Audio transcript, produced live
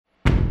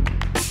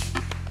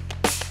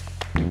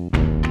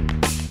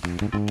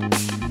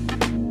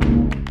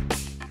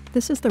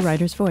This is The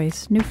Writer's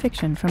Voice, new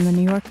fiction from The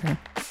New Yorker.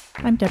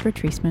 I'm Deborah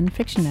Treisman,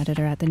 fiction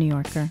editor at The New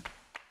Yorker.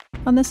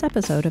 On this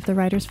episode of The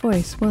Writer's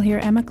Voice, we'll hear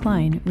Emma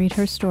Cline read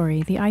her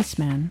story, The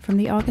Iceman, from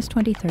the August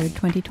 23,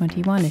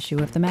 2021 issue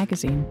of the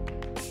magazine.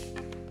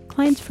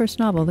 Cline's first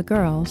novel, The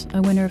Girls,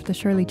 a winner of the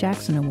Shirley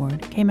Jackson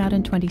Award, came out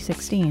in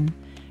 2016,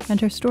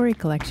 and her story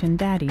collection,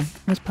 Daddy,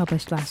 was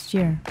published last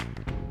year.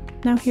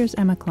 Now here's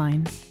Emma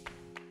Cline.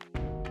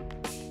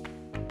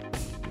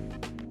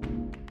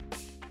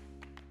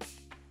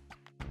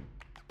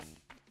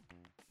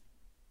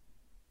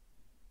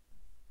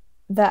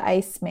 The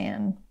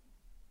Iceman.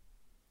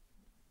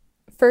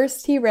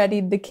 First he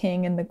readied the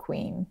king and the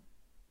queen.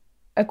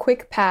 A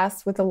quick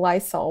pass with a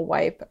Lysol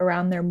wipe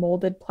around their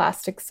molded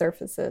plastic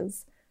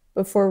surfaces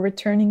before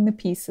returning the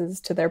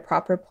pieces to their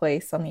proper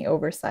place on the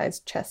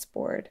oversized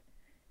chessboard.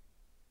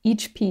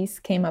 Each piece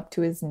came up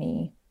to his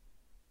knee.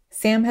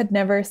 Sam had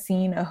never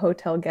seen a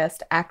hotel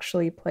guest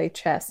actually play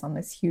chess on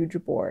this huge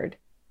board.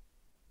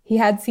 He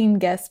had seen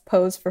guests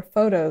pose for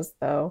photos,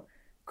 though,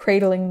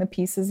 cradling the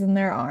pieces in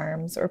their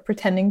arms or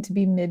pretending to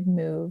be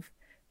mid-move,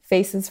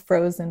 faces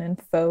frozen in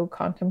faux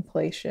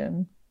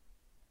contemplation.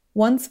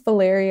 Once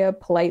Valeria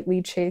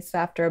politely chased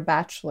after a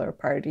bachelor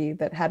party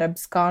that had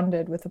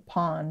absconded with a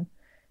pawn.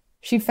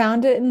 She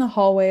found it in the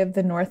hallway of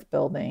the North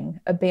Building,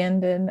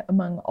 abandoned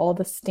among all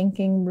the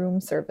stinking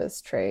room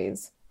service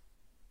trays.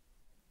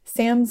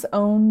 Sam's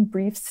own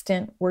brief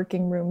stint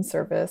working room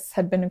service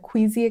had been a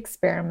queasy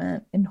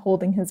experiment in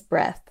holding his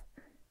breath,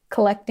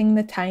 collecting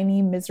the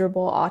tiny,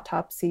 miserable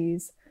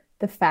autopsies,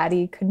 the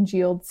fatty,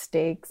 congealed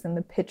steaks, and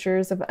the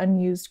pitchers of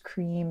unused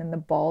cream in the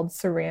bald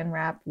saran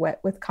wrap wet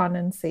with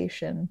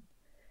condensation.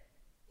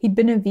 He'd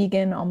been a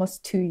vegan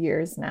almost 2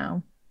 years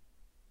now.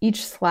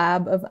 Each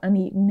slab of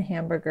uneaten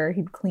hamburger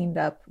he'd cleaned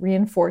up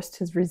reinforced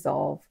his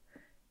resolve.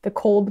 The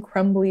cold,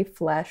 crumbly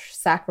flesh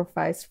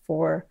sacrificed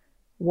for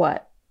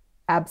what?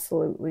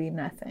 Absolutely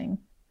nothing.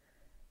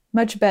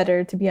 Much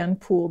better to be on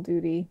pool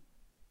duty.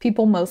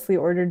 People mostly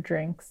ordered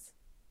drinks.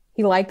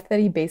 He liked that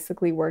he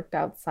basically worked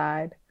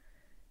outside.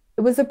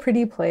 It was a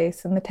pretty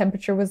place, and the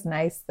temperature was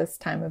nice this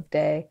time of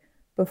day,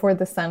 before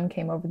the sun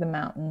came over the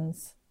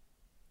mountains.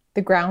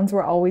 The grounds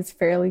were always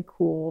fairly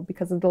cool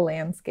because of the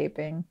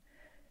landscaping.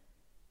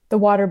 The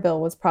water bill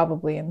was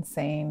probably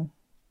insane.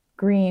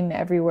 Green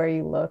everywhere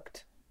you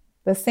looked.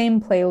 The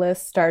same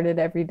playlist started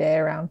every day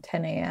around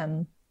 10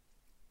 a.m.,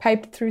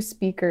 piped through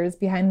speakers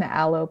behind the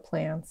aloe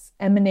plants,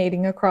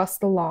 emanating across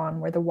the lawn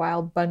where the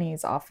wild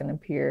bunnies often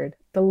appeared,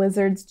 the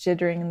lizards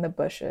jittering in the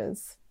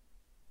bushes.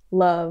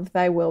 Love,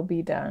 thy will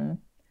be done.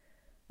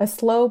 A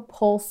slow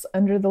pulse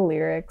under the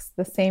lyrics,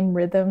 the same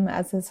rhythm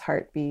as his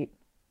heartbeat.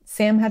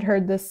 Sam had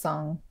heard this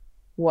song,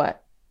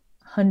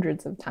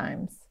 hundreds of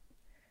times.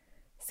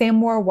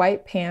 Sam wore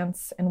white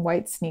pants and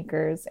white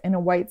sneakers and a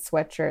white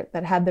sweatshirt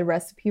that had the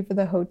recipe for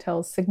the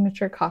hotel's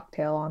signature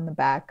cocktail on the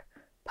back,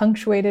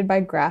 punctuated by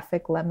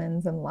graphic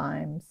lemons and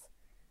limes.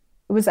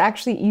 It was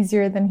actually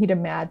easier than he'd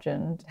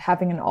imagined,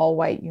 having an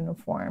all-white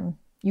uniform.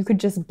 You could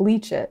just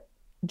bleach it,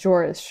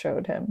 Joris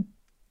showed him.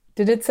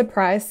 Did it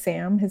surprise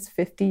Sam, his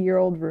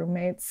 50-year-old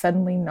roommate,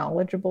 suddenly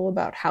knowledgeable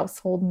about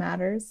household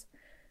matters?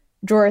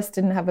 Joris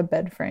didn't have a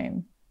bed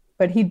frame,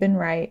 but he'd been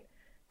right.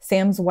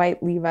 Sam's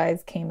white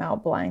Levi's came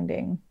out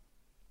blinding.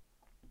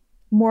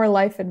 More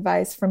life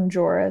advice from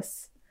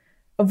Joris.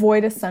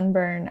 Avoid a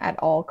sunburn at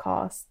all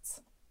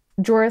costs.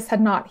 Joris had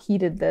not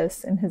heeded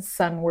this in his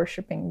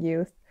sun-worshipping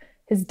youth,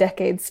 his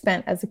decades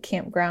spent as a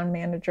campground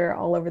manager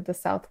all over the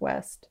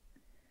Southwest.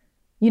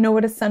 You know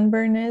what a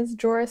sunburn is,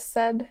 Joris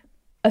said?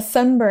 A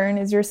sunburn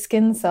is your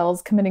skin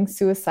cells committing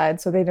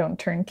suicide so they don't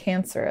turn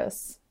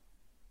cancerous.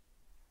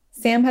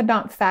 Sam had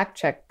not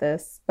fact-checked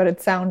this, but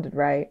it sounded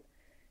right.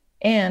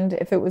 And,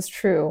 if it was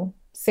true,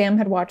 Sam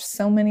had watched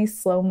so many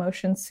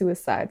slow-motion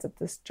suicides at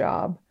this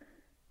job.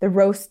 The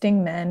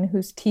roasting men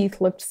whose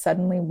teeth looked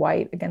suddenly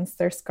white against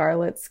their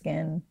scarlet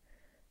skin,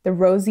 the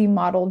rosy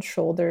mottled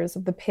shoulders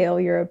of the pale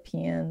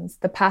Europeans,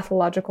 the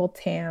pathological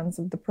tans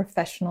of the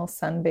professional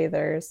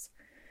sunbathers.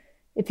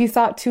 If you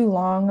thought too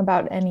long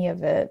about any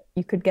of it,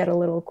 you could get a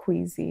little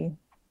queasy.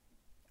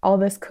 All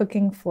this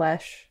cooking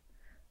flesh,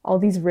 all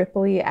these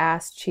ripply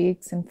ass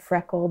cheeks and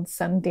freckled,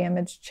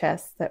 sun-damaged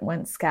chests that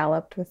went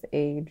scalloped with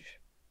age.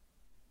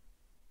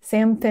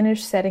 Sam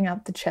finished setting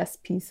out the chess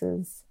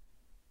pieces,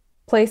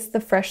 placed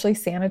the freshly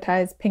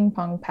sanitized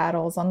ping-pong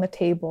paddles on the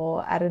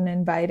table at an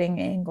inviting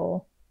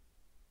angle.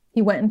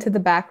 He went into the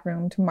back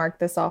room to mark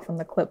this off on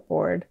the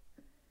clipboard.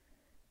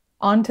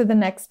 On to the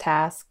next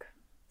task.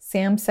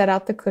 Sam set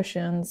out the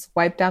cushions,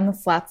 wiped down the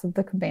slats of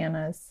the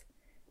cabanas.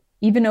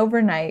 Even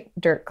overnight,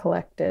 dirt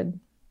collected.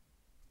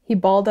 He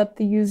balled up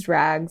the used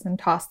rags and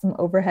tossed them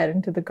overhead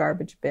into the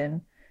garbage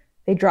bin.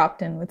 They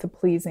dropped in with a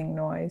pleasing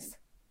noise.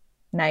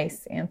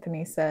 Nice,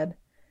 Anthony said.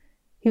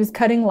 He was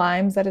cutting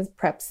limes at his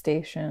prep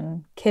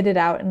station, kitted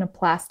out in a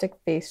plastic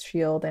face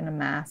shield and a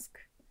mask.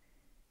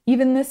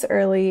 Even this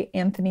early,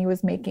 Anthony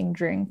was making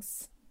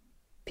drinks.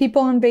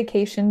 People on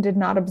vacation did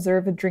not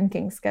observe a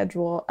drinking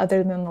schedule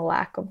other than the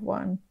lack of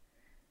one.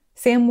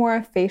 Sam wore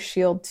a face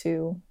shield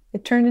too.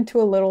 It turned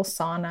into a little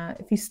sauna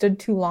if he stood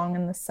too long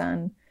in the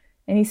sun,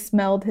 and he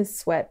smelled his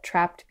sweat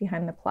trapped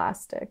behind the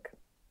plastic.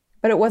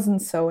 But it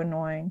wasn't so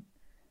annoying.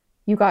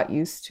 You got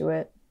used to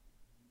it.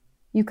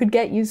 You could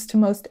get used to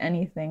most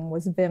anything,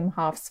 was Wim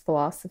Hof's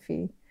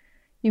philosophy.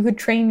 You could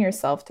train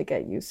yourself to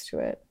get used to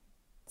it.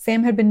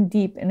 Sam had been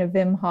deep in a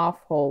Wim Hof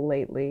hole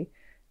lately.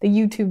 The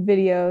YouTube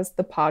videos,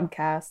 the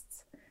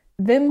podcasts.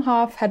 Wim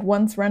Hof had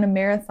once run a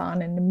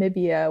marathon in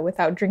Namibia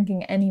without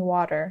drinking any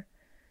water.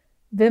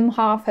 Wim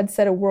Hof had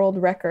set a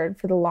world record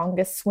for the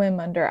longest swim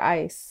under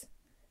ice.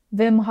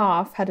 Wim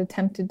Hof had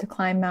attempted to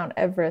climb Mount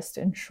Everest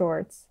in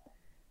shorts.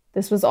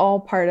 This was all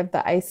part of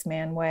the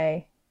Iceman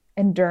way.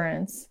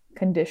 Endurance,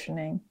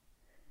 conditioning.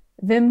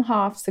 Wim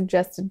Hof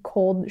suggested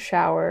cold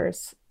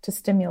showers to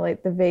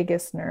stimulate the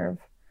vagus nerve,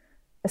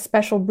 a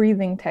special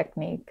breathing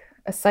technique,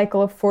 a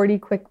cycle of 40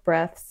 quick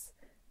breaths,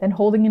 then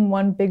holding in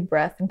one big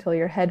breath until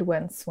your head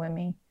went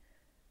swimmy.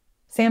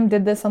 Sam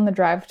did this on the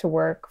drive to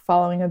work,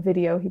 following a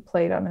video he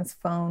played on his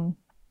phone.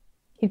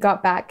 He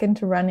got back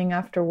into running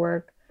after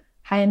work,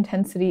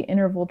 high-intensity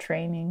interval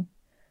training.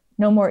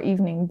 No more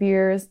evening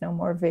beers, no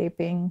more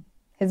vaping.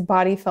 His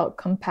body felt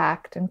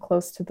compact and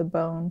close to the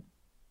bone.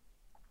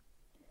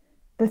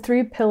 The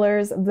 3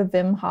 pillars of the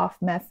Wim Hof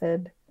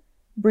method: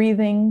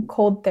 breathing,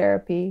 cold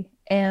therapy,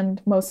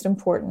 and, most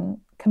important,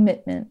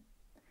 commitment.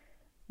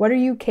 What are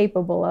you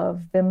capable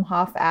of? Wim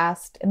Hof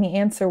asked, and the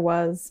answer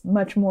was,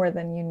 much more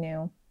than you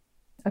knew.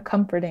 A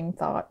comforting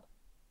thought.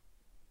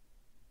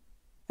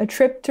 A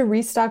trip to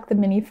restock the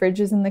mini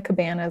fridges in the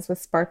cabanas with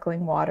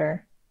sparkling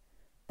water.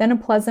 Then a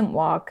pleasant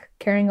walk,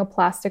 carrying a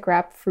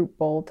plastic-wrapped fruit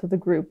bowl to the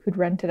group who'd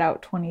rented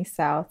out 20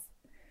 South.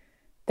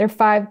 Their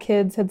 5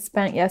 kids had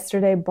spent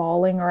yesterday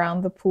bawling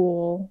around the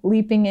pool,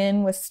 leaping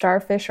in with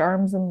starfish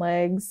arms and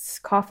legs,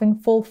 coughing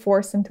full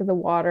force into the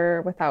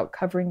water without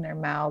covering their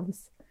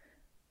mouths.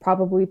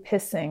 Probably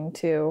pissing,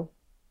 too.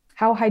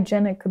 How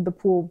hygienic could the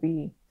pool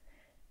be?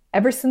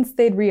 Ever since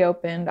they'd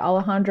reopened,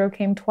 Alejandro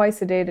came twice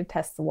a day to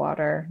test the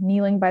water,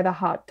 kneeling by the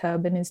hot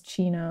tub in his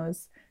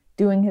chinos,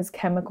 doing his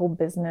chemical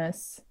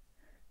business.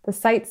 The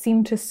sight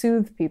seemed to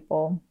soothe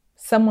people.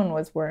 Someone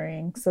was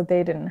worrying, so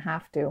they didn't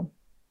have to.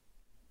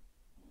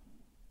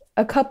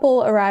 A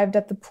couple arrived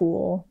at the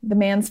pool, the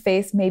man's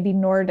face maybe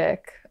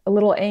Nordic, a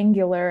little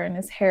angular and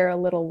his hair a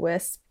little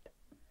wisped.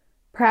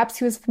 Perhaps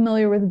he was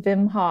familiar with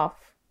Wim Hof,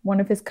 one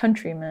of his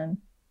countrymen,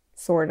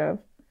 sort of.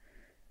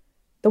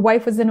 The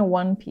wife was in a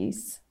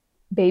one-piece.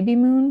 Baby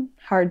moon?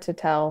 Hard to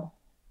tell.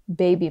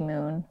 Baby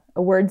moon,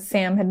 a word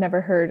Sam had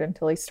never heard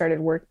until he started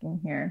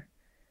working here.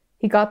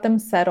 He got them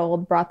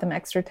settled, brought them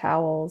extra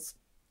towels.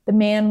 The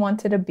man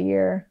wanted a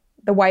beer.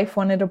 The wife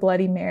wanted a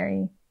Bloody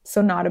Mary,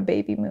 so not a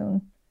baby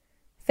moon.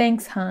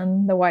 Thanks,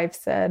 hun, the wife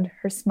said,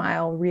 her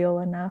smile real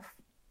enough.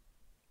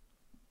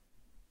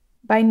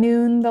 By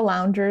noon, the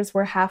loungers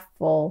were half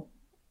full.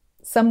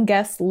 Some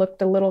guests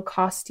looked a little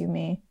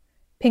costumey.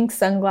 Pink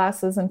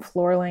sunglasses and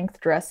floor-length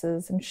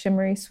dresses and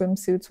shimmery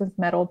swimsuits with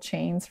metal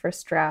chains for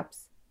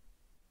straps.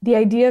 The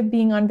idea of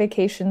being on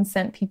vacation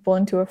sent people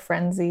into a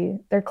frenzy,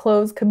 their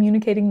clothes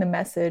communicating the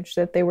message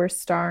that they were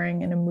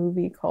starring in a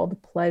movie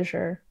called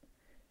Pleasure.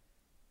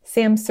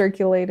 Sam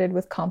circulated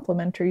with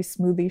complimentary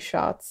smoothie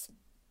shots.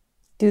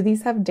 Do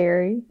these have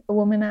dairy? A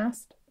woman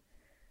asked.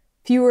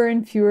 Fewer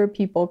and fewer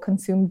people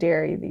consume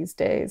dairy these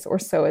days, or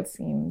so it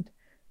seemed.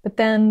 But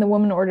then the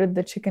woman ordered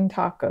the chicken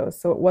tacos,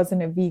 so it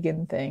wasn't a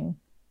vegan thing.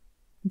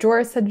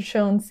 Joris had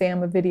shown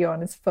Sam a video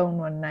on his phone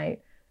one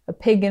night, a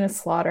pig in a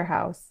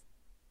slaughterhouse.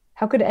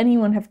 How could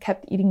anyone have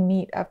kept eating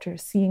meat after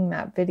seeing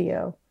that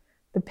video?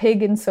 The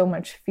pig in so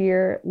much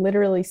fear,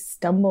 literally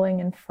stumbling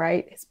in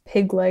fright, his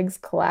pig legs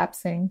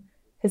collapsing.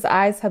 His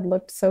eyes had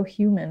looked so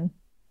human.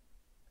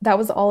 That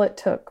was all it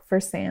took for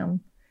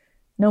Sam.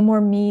 No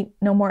more meat,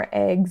 no more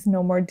eggs,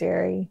 no more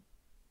dairy.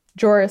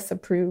 Joris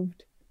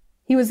approved.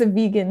 He was a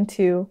vegan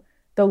too,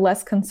 though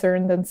less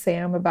concerned than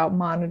Sam about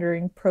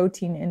monitoring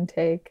protein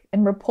intake,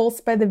 and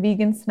repulsed by the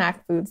vegan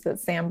snack foods that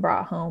Sam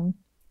brought home,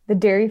 the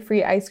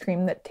dairy-free ice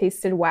cream that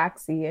tasted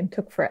waxy and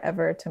took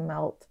forever to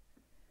melt.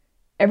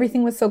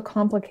 Everything was so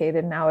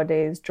complicated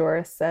nowadays,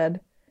 Joris said.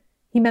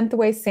 He meant the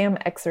way Sam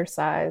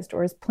exercised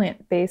or his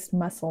plant-based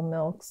muscle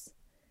milks.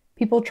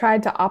 People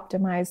tried to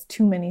optimize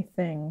too many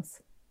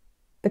things.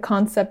 The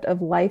concept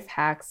of life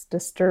hacks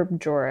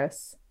disturbed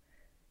Joris.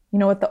 You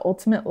know what the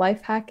ultimate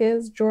life hack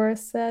is,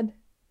 Joris said?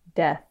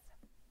 Death.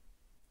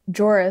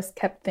 Joris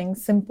kept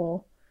things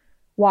simple.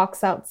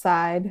 Walks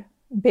outside,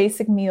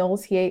 basic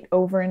meals he ate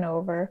over and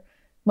over,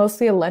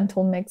 mostly a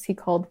lentil mix he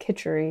called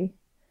kitchery.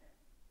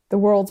 The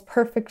world's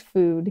perfect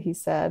food, he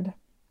said.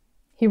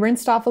 He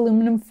rinsed off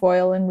aluminum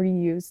foil and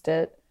reused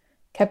it,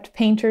 kept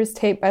painter's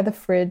tape by the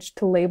fridge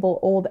to label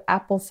old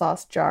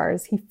applesauce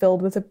jars he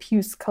filled with a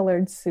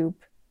puce-colored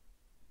soup.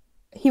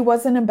 He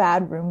wasn't a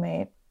bad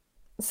roommate.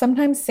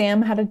 Sometimes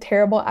Sam had a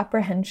terrible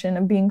apprehension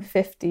of being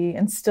 50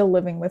 and still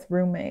living with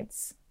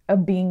roommates,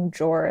 of being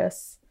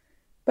Joris.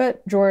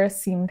 But Joris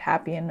seemed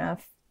happy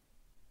enough.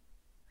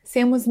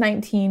 Sam was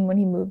 19 when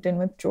he moved in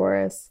with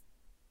Joris.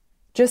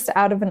 just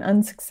out of an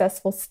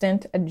unsuccessful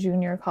stint at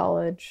junior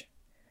college.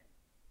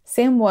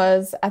 Sam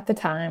was, at the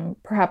time,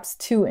 perhaps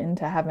too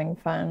into having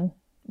fun,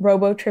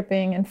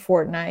 robo-tripping and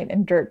Fortnite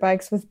and dirt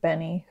bikes with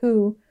Benny,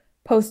 who,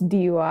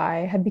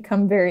 post-DUI, had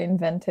become very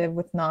inventive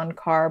with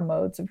non-car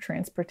modes of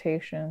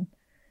transportation.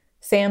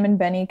 Sam and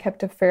Benny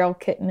kept a feral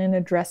kitten in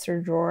a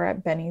dresser drawer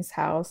at Benny's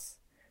house,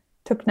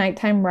 took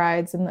nighttime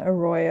rides in the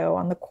Arroyo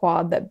on the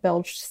quad that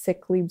belched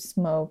sickly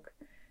smoke,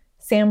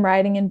 Sam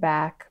riding in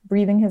back,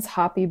 breathing his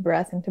hoppy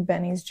breath into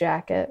Benny's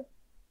jacket,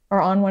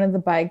 or on one of the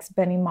bikes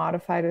Benny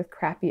modified with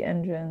crappy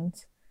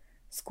engines.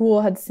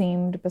 School had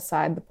seemed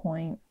beside the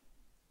point.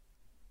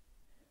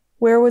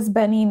 Where was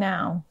Benny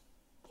now?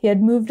 He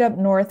had moved up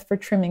north for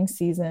trimming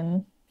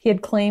season. He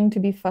had claimed to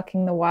be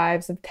fucking the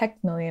wives of tech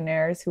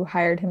millionaires who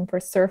hired him for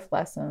surf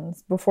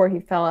lessons before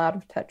he fell out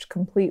of touch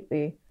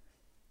completely.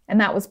 And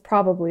that was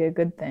probably a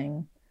good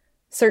thing.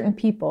 Certain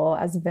people,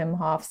 as Wim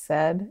Hof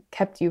said,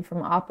 kept you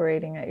from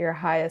operating at your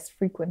highest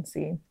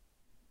frequency.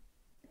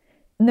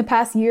 In the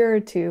past year or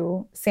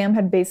two, Sam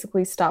had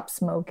basically stopped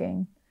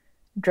smoking,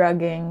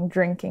 drugging,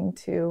 drinking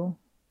too.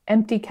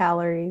 Empty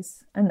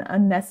calories, an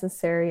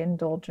unnecessary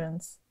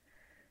indulgence.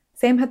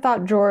 Sam had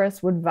thought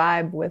Joris would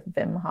vibe with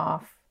Wim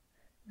Hof.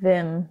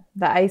 Wim,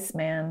 the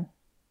Iceman.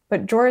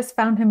 But Joris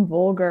found him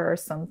vulgar or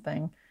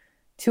something,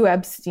 too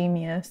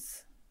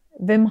abstemious.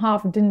 Wim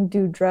Hof didn't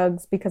do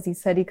drugs because he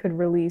said he could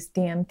release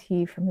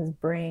DMT from his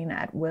brain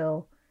at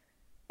will.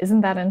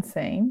 Isn't that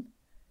insane?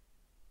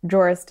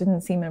 Joris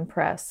didn't seem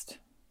impressed.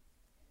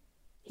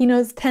 He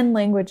knows 10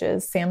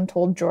 languages, Sam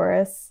told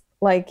Joris,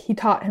 like he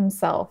taught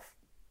himself.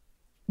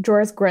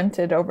 Joris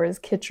grunted over his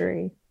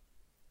kitchery.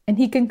 And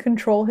he can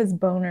control his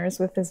boners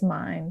with his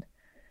mind.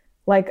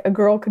 Like a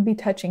girl could be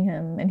touching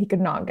him and he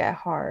could not get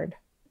hard.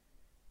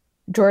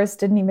 Joris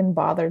didn't even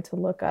bother to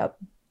look up.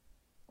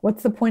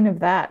 What's the point of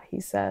that,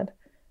 he said.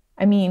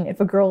 I mean,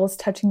 if a girl is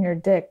touching your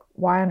dick,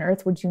 why on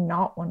earth would you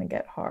not want to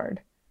get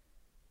hard?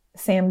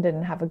 Sam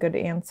didn't have a good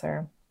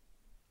answer.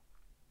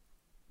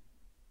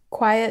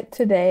 Quiet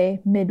today,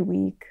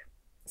 midweek.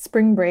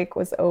 Spring break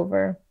was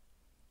over.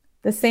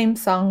 The same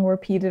song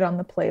repeated on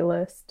the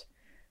playlist.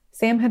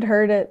 Sam had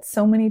heard it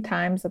so many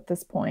times at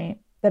this point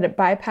that it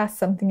bypassed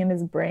something in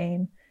his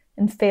brain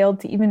and failed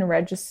to even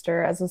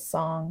register as a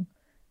song,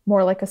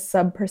 more like a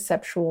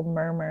subperceptual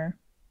murmur.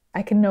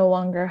 I can no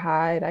longer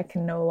hide, I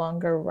can no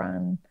longer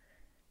run.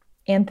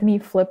 Anthony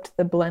flipped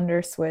the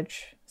blender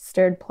switch,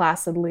 stared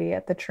placidly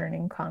at the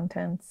churning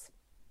contents.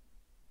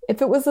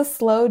 If it was a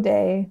slow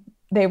day,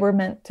 they were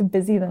meant to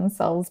busy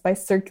themselves by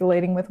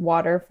circulating with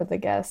water for the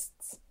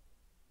guests.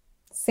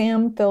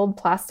 Sam filled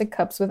plastic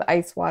cups with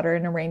ice water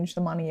and arranged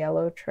them on a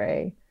yellow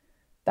tray.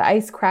 The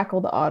ice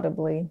crackled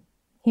audibly.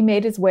 He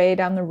made his way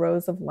down the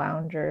rows of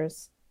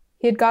loungers.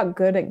 He had got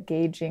good at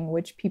gauging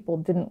which people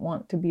didn't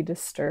want to be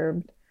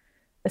disturbed,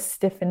 a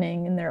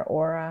stiffening in their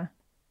aura.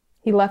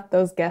 He left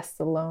those guests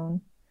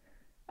alone.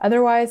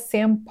 Otherwise,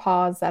 Sam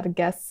paused at a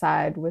guest's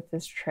side with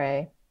his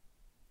tray.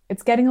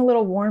 It's getting a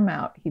little warm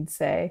out, he'd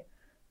say,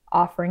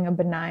 offering a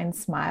benign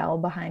smile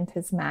behind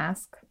his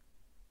mask.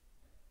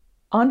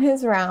 On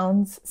his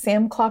rounds,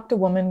 Sam clocked a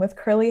woman with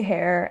curly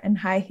hair and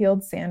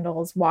high-heeled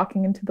sandals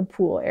walking into the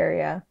pool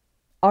area,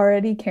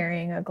 already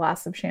carrying a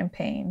glass of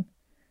champagne.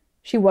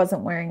 She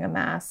wasn't wearing a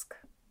mask.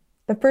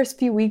 The first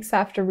few weeks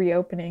after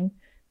reopening,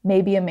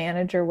 maybe a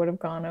manager would have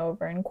gone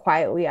over and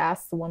quietly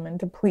asked the woman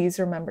to please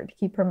remember to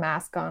keep her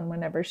mask on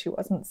whenever she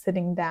wasn't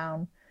sitting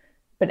down,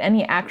 but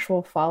any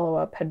actual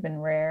follow-up had been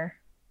rare.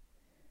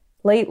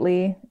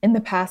 Lately, in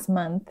the past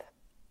month,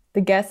 the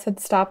guests had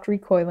stopped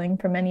recoiling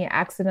from any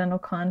accidental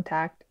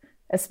contact,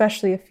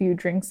 especially a few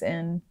drinks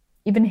in,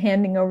 even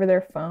handing over their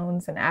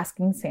phones and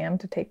asking Sam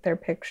to take their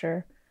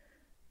picture.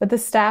 But the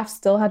staff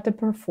still had to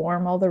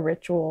perform all the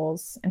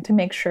rituals and to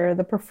make sure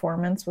the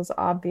performance was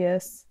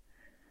obvious.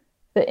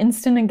 The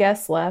instant a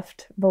guest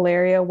left,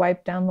 Valeria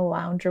wiped down the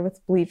lounger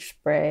with bleach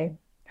spray,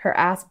 her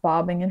ass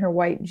bobbing in her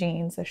white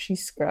jeans as she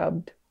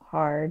scrubbed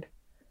hard.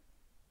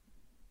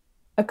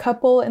 A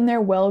couple in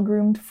their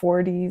well-groomed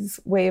 40s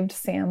waved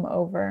Sam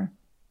over.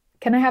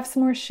 "Can I have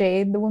some more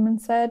shade?" the woman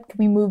said. "Can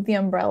we move the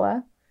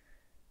umbrella?"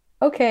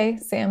 "Okay,"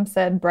 Sam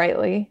said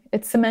brightly.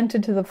 "It's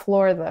cemented to the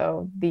floor,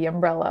 though, the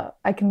umbrella.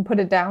 I can put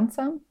it down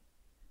some?"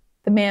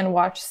 The man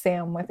watched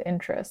Sam with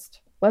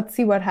interest. "Let's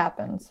see what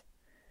happens."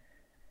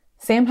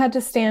 Sam had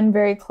to stand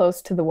very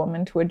close to the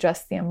woman to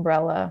adjust the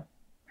umbrella.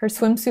 Her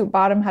swimsuit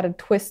bottom had a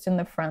twist in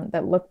the front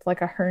that looked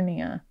like a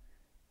hernia.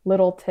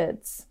 Little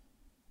tits.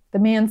 The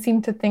man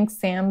seemed to think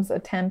Sam's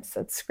attempts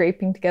at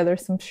scraping together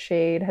some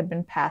shade had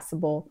been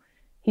passable.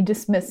 He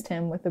dismissed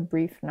him with a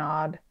brief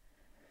nod.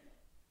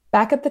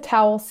 Back at the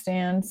towel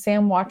stand,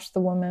 Sam watched the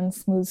woman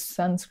smooth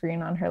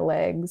sunscreen on her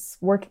legs,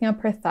 working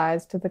up her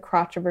thighs to the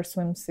crotch of her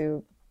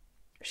swimsuit.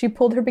 She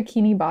pulled her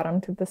bikini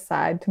bottom to the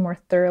side to more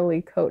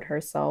thoroughly coat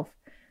herself,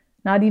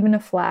 not even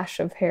a flash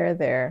of hair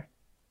there.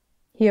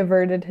 He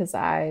averted his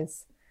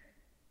eyes.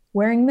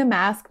 Wearing the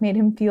mask made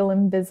him feel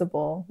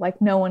invisible, like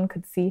no one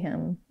could see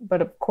him,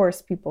 but of course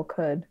people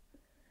could.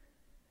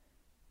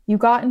 You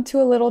got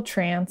into a little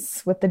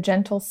trance with the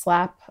gentle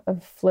slap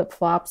of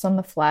flip-flops on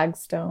the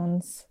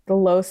flagstones, the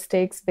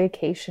low-stakes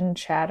vacation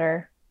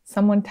chatter,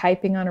 someone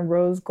typing on a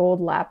rose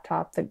gold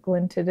laptop that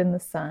glinted in the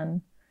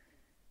sun.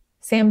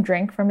 Sam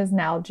drank from his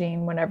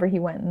Nalgene whenever he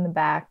went in the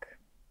back.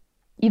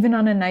 Even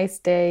on a nice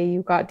day,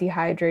 you got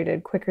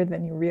dehydrated quicker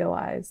than you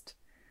realized.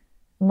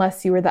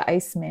 Unless you were the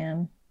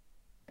Iceman.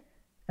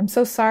 "I'm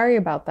so sorry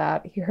about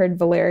that," he heard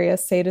Valeria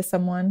say to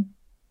someone.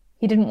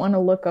 He didn't want to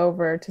look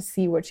over to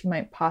see what she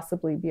might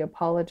possibly be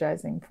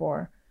apologizing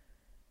for.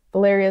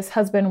 Valeria's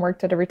husband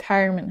worked at a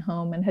retirement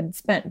home and had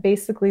spent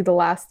basically the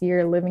last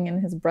year living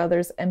in his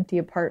brother's empty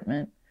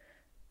apartment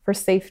for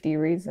safety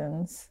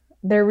reasons.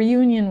 Their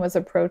reunion was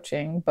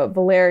approaching, but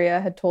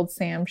Valeria had told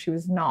Sam she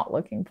was not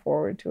looking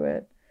forward to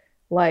it,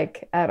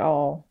 at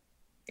all.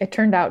 It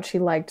turned out she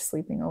liked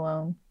sleeping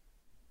alone.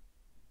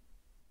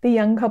 The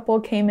young couple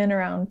came in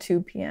around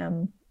 2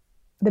 p.m.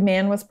 The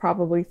man was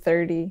probably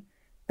 30.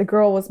 The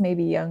girl was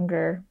maybe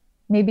younger,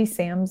 maybe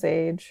Sam's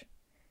age.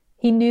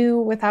 He knew,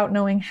 without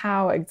knowing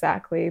how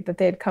exactly, that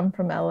they had come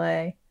from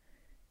LA.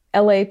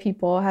 LA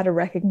people had a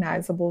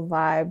recognizable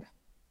vibe.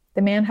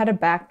 The man had a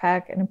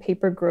backpack and a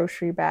paper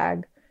grocery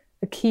bag,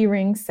 a key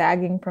ring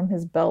sagging from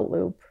his belt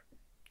loop.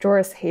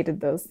 Joris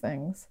hated those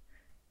things.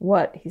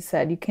 "What?" he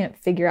said. "You can't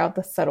figure out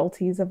the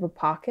subtleties of a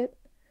pocket?"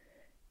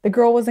 The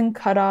girl was in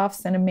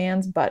cutoffs and a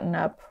man's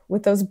button-up,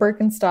 with those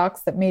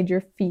Birkenstocks that made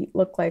your feet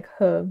look like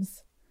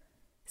hooves.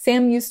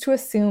 Sam used to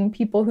assume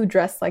people who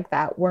dressed like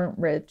that weren't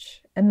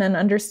rich, and then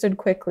understood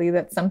quickly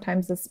that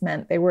sometimes this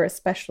meant they were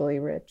especially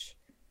rich.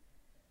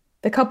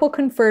 The couple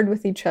conferred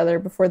with each other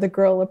before the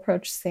girl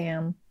approached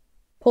Sam,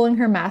 pulling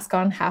her mask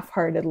on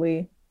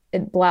half-heartedly.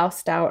 It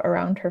bloused out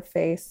around her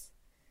face.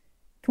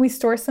 "Can we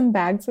store some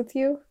bags with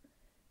you?"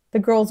 The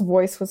girl's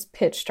voice was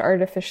pitched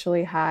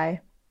artificially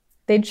high.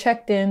 They'd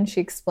checked in,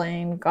 she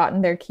explained,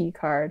 gotten their key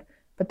card,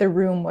 but the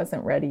room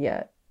wasn't ready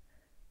yet.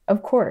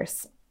 "Of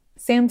course."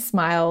 Sam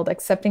smiled,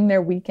 accepting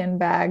their weekend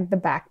bag, the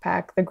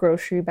backpack, the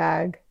grocery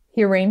bag.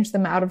 He arranged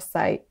them out of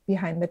sight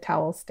behind the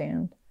towel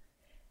stand.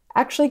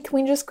 "Actually, can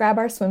we just grab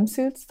our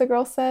swimsuits?" the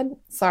girl said.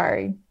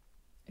 "Sorry."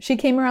 She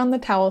came around the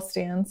towel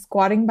stand,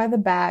 squatting by the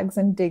bags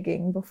and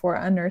digging before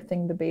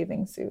unearthing the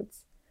bathing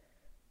suits.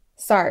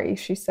 "Sorry,"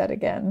 she said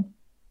again.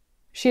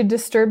 She had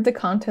disturbed the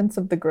contents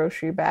of the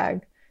grocery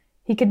bag.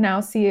 He could now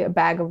see a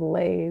bag of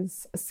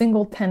Lay's, a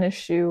single tennis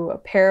shoe, a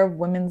pair of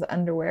women's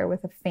underwear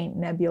with a faint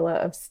nebula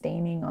of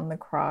staining on the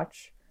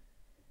crotch.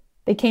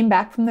 They came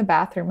back from the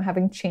bathroom,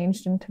 having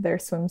changed into their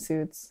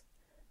swimsuits.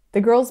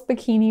 The girl's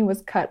bikini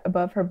was cut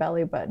above her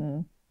belly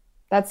button.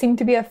 That seemed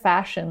to be a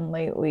fashion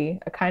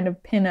lately, a kind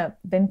of pin-up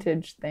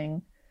vintage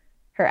thing.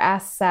 Her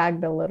ass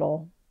sagged a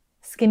little.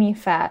 Skinny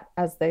fat,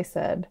 as they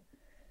said.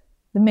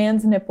 The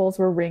man's nipples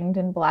were ringed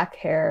in black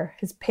hair,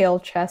 his pale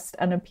chest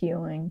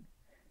unappealing.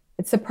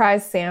 It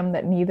surprised Sam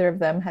that neither of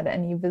them had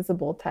any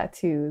visible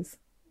tattoos.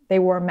 They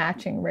wore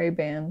matching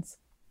Ray-Bans.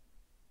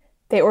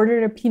 They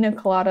ordered a pina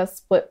colada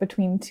split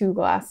between 2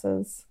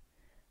 glasses.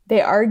 They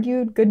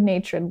argued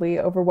good-naturedly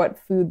over what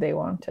food they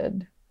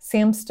wanted.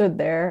 Sam stood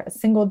there, a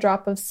single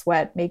drop of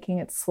sweat making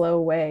its slow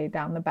way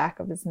down the back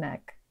of his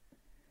neck.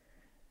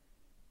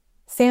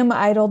 Sam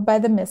idled by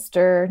the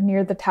mister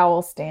near the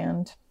towel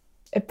stand.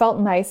 It felt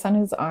nice on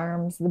his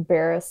arms, the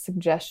barest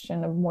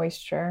suggestion of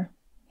moisture.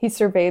 He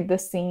surveyed the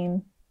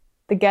scene.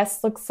 The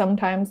guests looked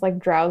sometimes like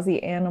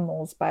drowsy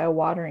animals by a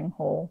watering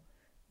hole,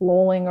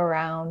 lolling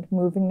around,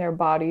 moving their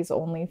bodies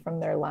only from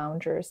their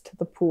loungers to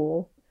the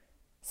pool.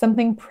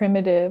 Something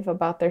primitive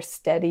about their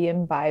steady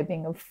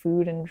imbibing of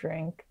food and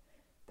drink,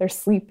 their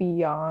sleepy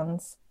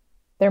yawns,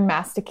 their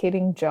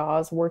masticating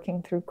jaws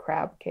working through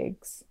crab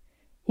cakes.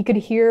 He could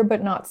hear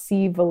but not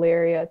see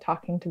Valeria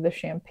talking to the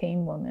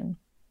champagne woman.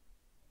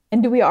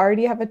 "And do we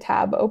already have a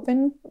tab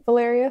open?"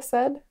 Valeria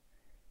said.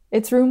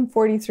 "It's room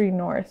 43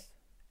 North.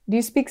 Do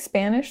you speak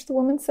Spanish?" the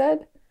woman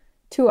said.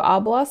 "Tu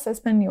hablas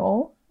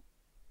español?"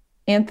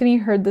 Anthony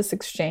heard this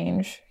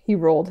exchange. He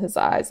rolled his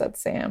eyes at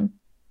Sam.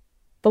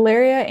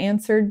 Valeria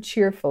answered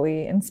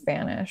cheerfully in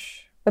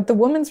Spanish, but the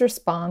woman's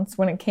response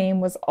when it came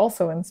was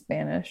also in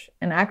Spanish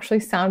and actually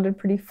sounded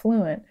pretty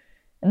fluent,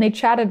 and they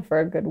chatted for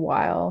a good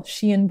while,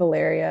 she and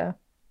Valeria.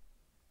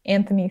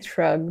 Anthony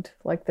shrugged,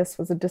 like this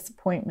was a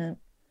disappointment.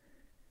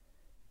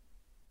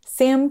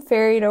 Sam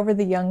ferried over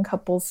the young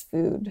couple's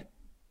food.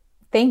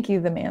 "Thank you,"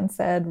 the man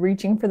said,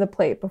 reaching for the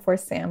plate before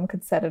Sam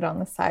could set it on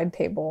the side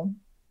table.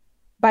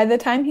 By the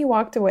time he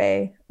walked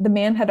away, the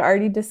man had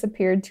already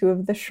disappeared 2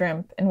 of the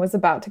shrimp and was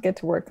about to get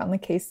to work on the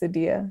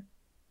quesadilla.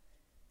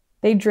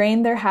 They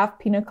drained their half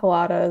pina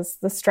coladas,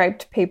 the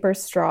striped paper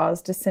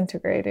straws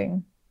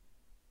disintegrating.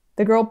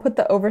 The girl put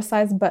the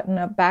oversized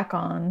button-up back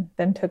on,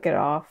 then took it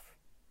off.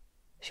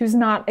 She was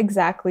not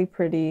exactly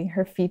pretty,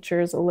 her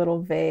features a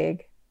little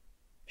vague.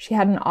 She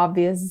had an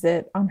obvious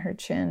zit on her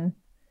chin.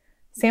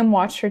 Sam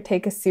watched her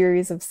take a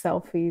series of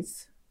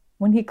selfies.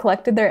 When he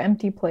collected their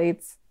empty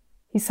plates,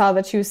 he saw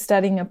that she was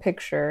studying a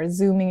picture,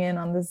 zooming in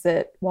on the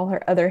zit while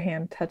her other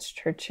hand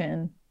touched her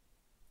chin.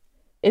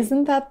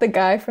 Isn't that the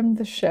guy from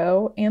the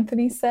show?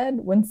 Anthony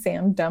said when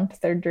Sam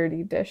dumped their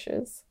dirty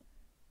dishes.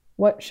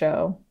 What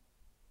show?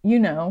 You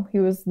know, he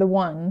was the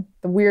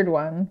weird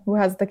one, who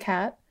has the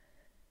cat.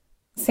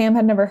 Sam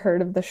had never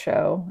heard of the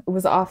show. It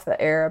was off the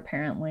air,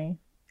 apparently,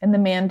 and the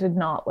man did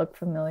not look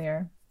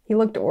familiar. He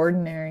looked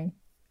ordinary,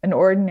 an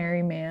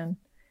ordinary man.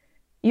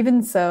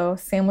 Even so,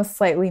 Sam was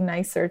slightly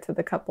nicer to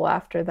the couple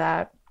after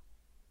that.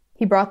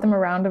 He brought them a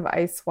round of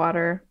ice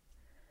water.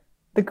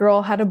 The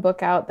girl had a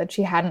book out that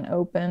she hadn't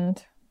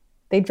opened.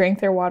 They drank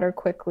their water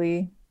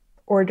quickly,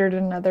 ordered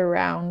another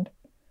round.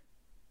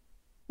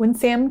 When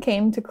Sam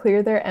came to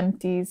clear their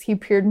empties, he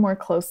peered more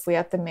closely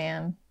at the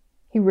man.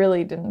 He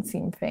really didn't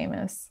seem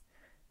famous.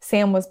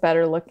 Sam was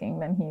better looking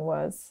than he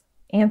was.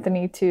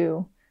 Anthony,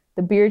 too.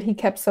 The beard he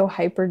kept so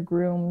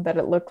hyper-groomed that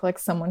it looked like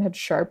someone had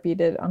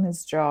Sharpied it on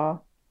his jaw.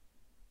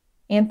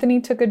 Anthony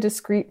took a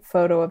discreet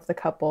photo of the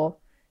couple,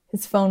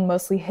 his phone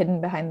mostly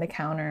hidden behind the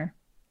counter.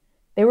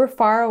 They were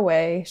far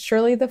away.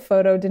 Surely the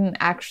photo didn't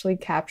actually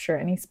capture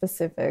any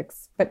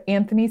specifics, but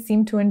Anthony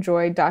seemed to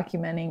enjoy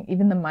documenting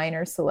even the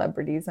minor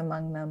celebrities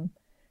among them.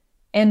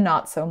 And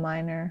not so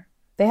minor.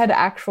 They had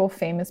actual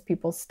famous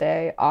people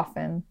stay,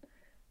 often.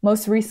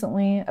 Most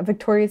recently, a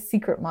Victoria's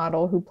Secret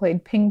model who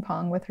played ping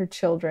pong with her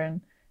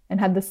children and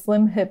had the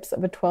slim hips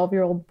of a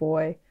 12-year-old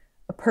boy,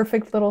 a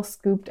perfect little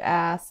scooped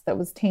ass that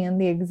was tan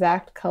the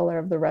exact color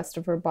of the rest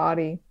of her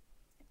body.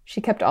 She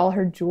kept all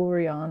her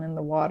jewelry on in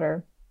the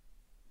water.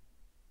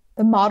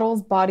 The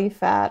model's body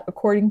fat,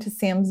 according to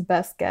Sam's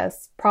best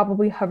guess,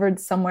 probably hovered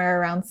somewhere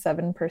around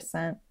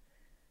 7%.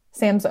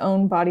 Sam's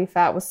own body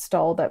fat was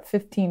stalled at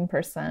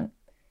 15%.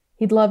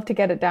 He'd love to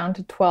get it down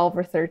to 12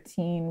 or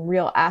 13,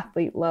 real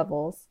athlete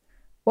levels.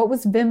 What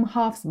was Wim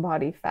Hof's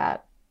body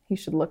fat? He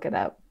should look it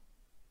up.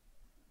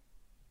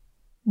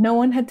 No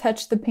one had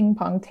touched the ping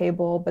pong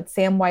table, but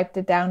Sam wiped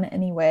it down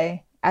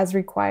anyway, as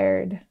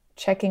required,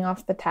 checking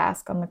off the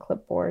task on the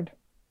clipboard.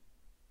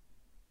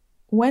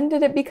 When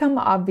did it become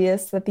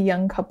obvious that the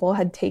young couple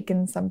had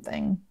taken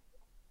something?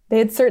 They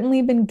had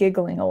certainly been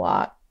giggling a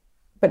lot,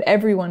 but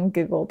everyone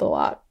giggled a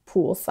lot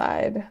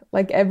poolside,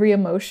 like every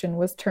emotion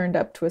was turned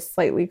up to a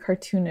slightly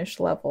cartoonish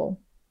level.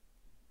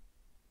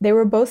 They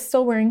were both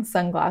still wearing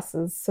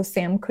sunglasses, so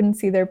Sam couldn't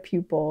see their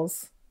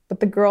pupils, but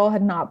the girl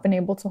had not been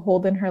able to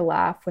hold in her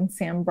laugh when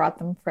Sam brought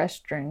them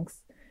fresh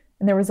drinks,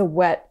 and there was a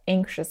wet,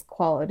 anxious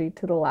quality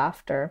to the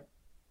laughter.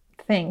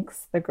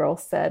 "Thanks," the girl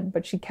said,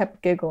 but she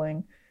kept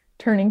giggling,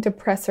 turning to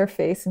press her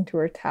face into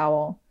her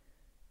towel.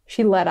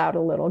 She let out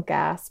a little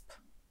gasp.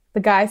 The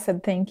guy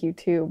said thank you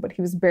too, but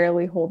he was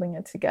barely holding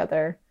it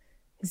together.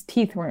 His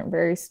teeth weren't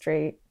very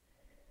straight.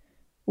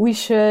 "We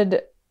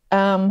should,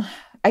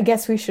 I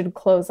guess we should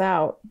close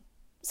out."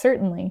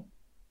 "Certainly."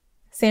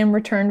 Sam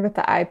returned with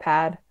the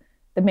iPad.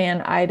 The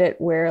man eyed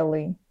it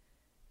warily.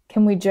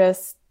 "Can we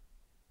just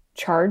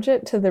charge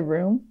it to the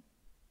room?"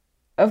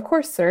 "Of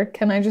course, sir.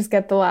 Can I just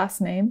get the last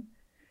name?"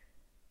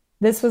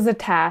 This was a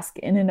task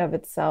in and of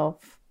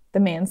itself. The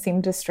man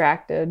seemed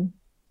distracted.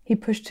 He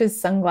pushed his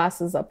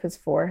sunglasses up his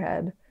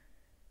forehead.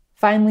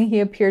 Finally, he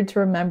appeared to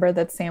remember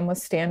that Sam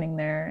was standing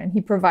there, and he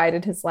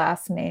provided his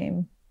last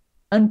name.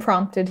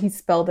 Unprompted, he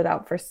spelled it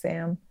out for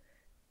Sam.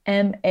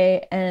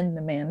 "M-A-N,"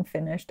 the man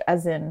finished,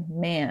 as in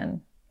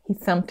man. He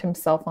thumped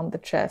himself on the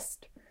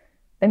chest,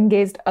 then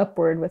gazed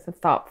upward with a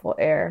thoughtful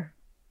air.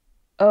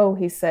 "Oh,"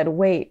 he said,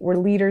 "wait, we're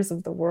leaders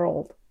of the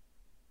world."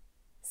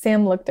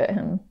 Sam looked at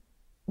him.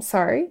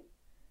 "Sorry?"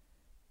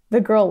 The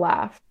girl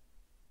laughed.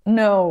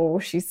 "No,"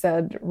 she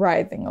said,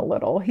 writhing a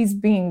little. "He's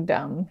being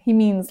dumb. He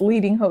means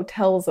leading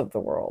hotels of the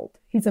world.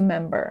 He's a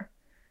member."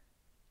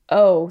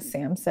 "Oh,"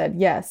 Sam said.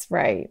 "Yes,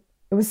 right.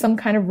 It was some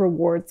kind of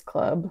rewards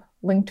club,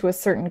 linked to a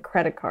certain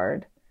credit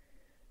card."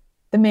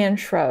 The man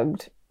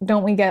shrugged.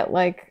 "Don't we get,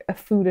 like, a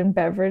food and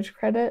beverage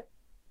credit?"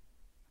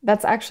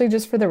 "That's actually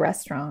just for the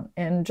restaurant,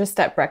 and just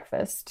at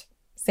breakfast."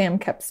 Sam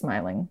kept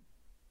smiling.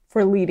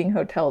 "For leading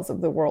hotels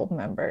of the world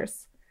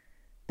members."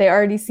 They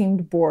already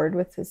seemed bored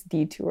with this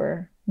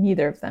detour.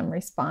 Neither of them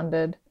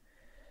responded.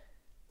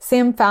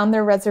 Sam found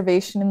their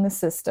reservation in the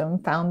system,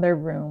 found their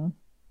room.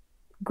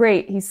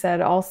 "Great," he said,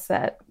 "all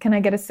set. Can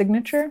I get a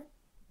signature?"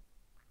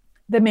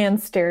 The man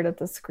stared at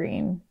the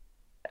screen.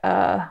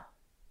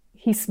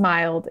 He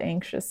smiled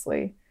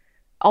anxiously.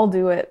 "I'll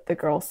do it," the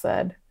girl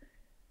said.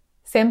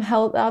 Sam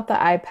held out the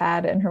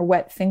iPad and her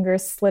wet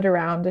fingers slid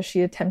around as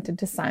she attempted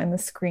to sign the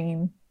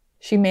screen.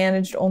 She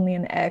managed only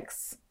an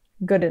X.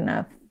 Good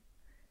enough.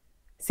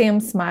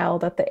 Sam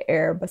smiled at the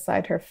air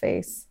beside her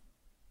face.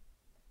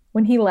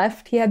 When he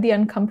left, he had the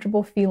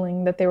uncomfortable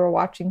feeling that they were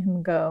watching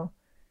him go.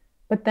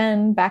 But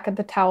then, back at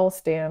the towel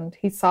stand,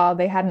 he saw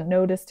they hadn't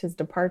noticed his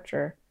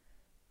departure.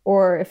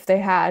 Or if they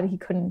had, he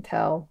couldn't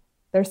tell.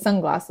 Their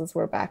sunglasses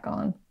were back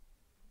on.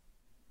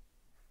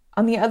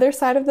 On the other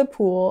side of the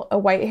pool, a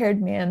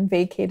white-haired man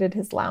vacated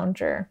his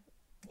lounger.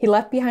 He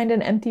left behind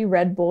an empty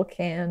Red Bull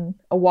can,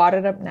 a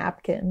wadded-up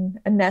napkin,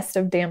 a nest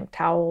of damp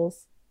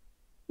towels.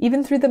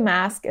 Even through the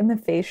mask and the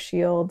face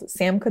shield,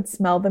 Sam could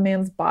smell the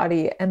man's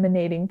body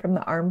emanating from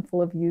the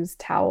armful of used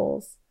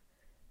towels.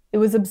 It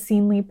was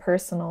obscenely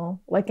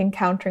personal, like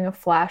encountering a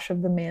flash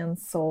of the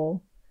man's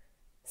soul.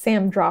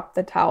 Sam dropped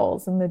the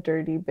towels in the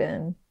dirty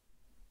bin.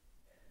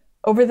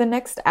 Over the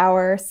next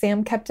hour,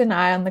 Sam kept an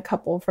eye on the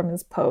couple from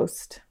his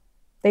post.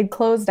 They'd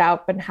closed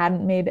out but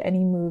hadn't made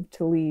any move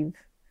to leave.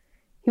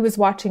 He was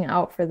watching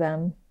out for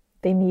them.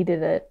 They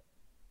needed it.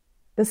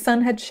 The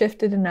sun had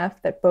shifted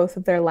enough that both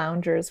of their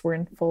loungers were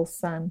in full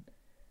sun.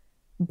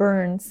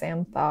 Burned,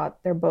 Sam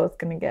thought. They're both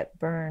going to get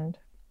burned.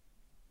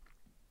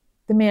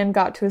 The man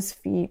got to his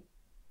feet,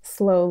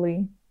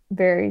 slowly,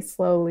 very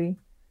slowly.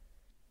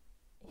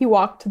 He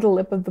walked to the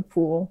lip of the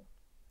pool.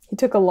 He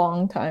took a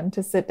long time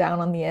to sit down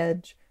on the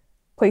edge,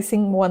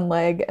 placing one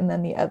leg and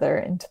then the other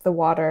into the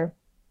water.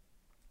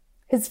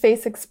 His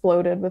face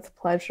exploded with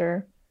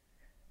pleasure.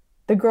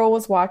 The girl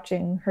was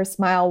watching, her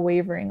smile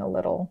wavering a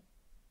little.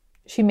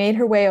 She made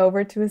her way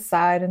over to his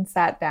side and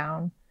sat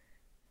down.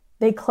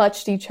 They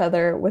clutched each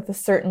other with a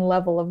certain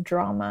level of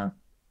drama.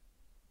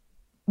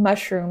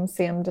 Mushrooms,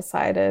 Sam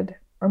decided,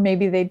 or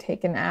maybe they'd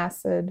taken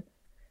acid.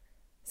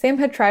 Sam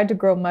had tried to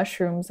grow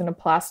mushrooms in a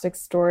plastic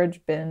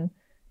storage bin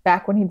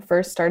back when he'd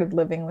first started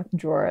living with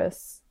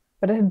Joris,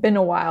 but it had been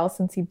a while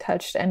since he'd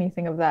touched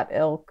anything of that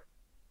ilk.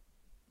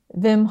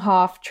 Wim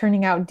Hof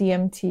churning out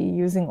DMT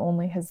using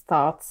only his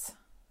thoughts.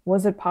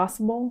 Was it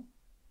possible?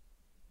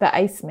 The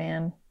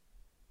Iceman.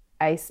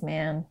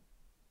 Iceman.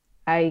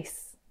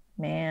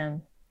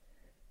 Iceman.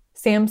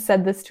 Sam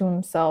said this to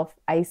himself,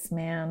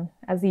 Iceman,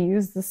 as he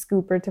used the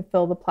scooper to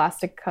fill the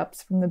plastic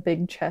cups from the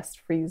big chest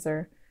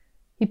freezer.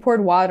 He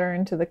poured water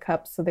into the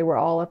cups so they were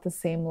all at the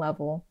same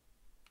level.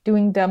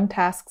 Doing dumb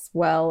tasks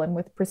well and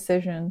with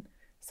precision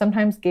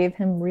sometimes gave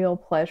him real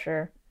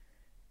pleasure.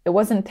 It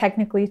wasn't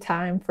technically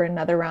time for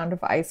another round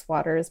of ice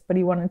waters, but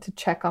he wanted to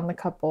check on the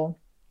couple.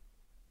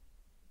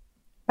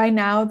 By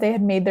now, they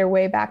had made their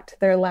way back to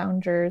their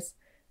loungers,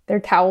 their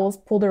towels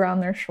pulled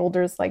around their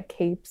shoulders like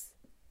capes.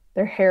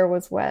 Their hair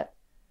was wet.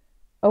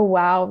 Oh,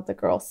 wow, the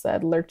girl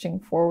said, lurching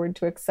forward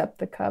to accept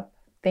the cup.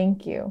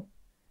 Thank you.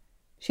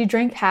 She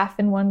drank half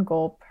in one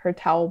gulp, her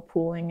towel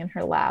pooling in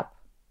her lap.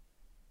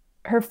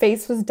 Her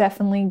face was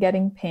definitely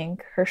getting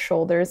pink, her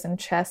shoulders and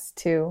chest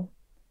too.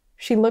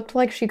 She looked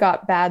like she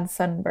got bad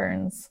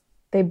sunburns.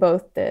 They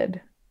both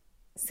did.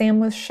 Sam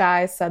was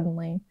shy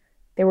suddenly.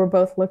 They were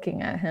both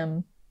looking at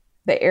him.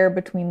 The air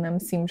between them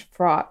seemed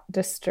fraught,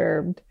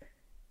 disturbed.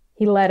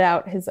 He let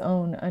out his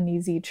own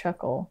uneasy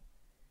chuckle.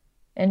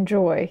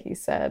 Enjoy, he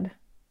said.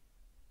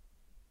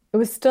 It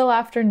was still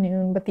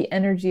afternoon, but the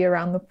energy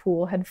around the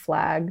pool had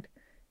flagged.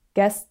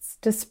 Guests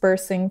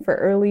dispersing for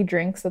early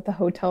drinks at the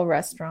hotel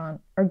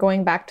restaurant or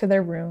going back to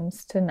their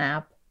rooms to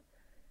nap.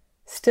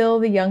 Still,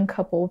 the young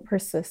couple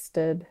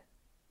persisted.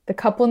 The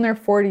couple in their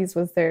 40s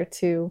was there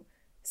too,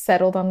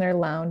 settled on their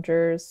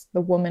loungers,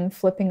 the woman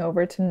flipping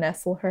over to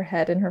nestle her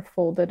head in her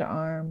folded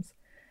arms,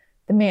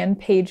 the man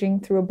paging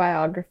through a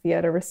biography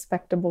at a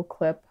respectable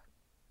clip.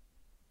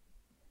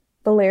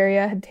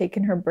 Valeria had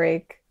taken her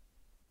break.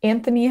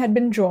 Anthony had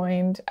been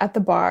joined at the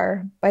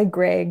bar by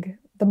Greg,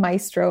 the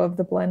maestro of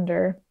the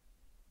blender.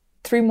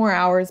 3 more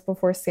hours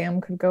before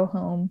Sam could go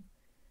home.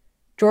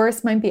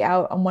 Joris might be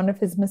out on one of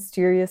his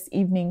mysterious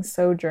evening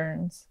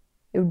sojourns.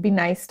 It would be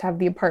nice to have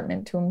the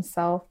apartment to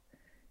himself.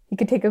 He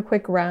could take a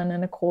quick run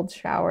and a cold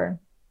shower.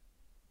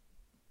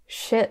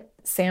 Shit,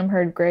 Sam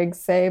heard Greg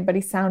say, but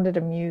he sounded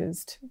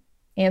amused.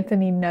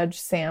 Anthony nudged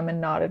Sam and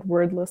nodded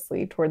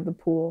wordlessly toward the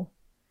pool.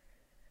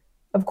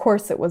 Of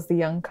course it was the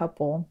young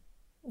couple.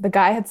 The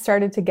guy had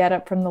started to get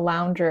up from the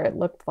lounger, it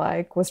looked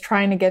like, was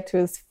trying to get to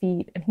his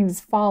feet, and he was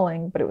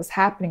falling, but it was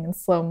happening in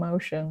slow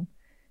motion.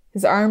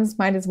 His arms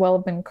might as well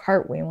have been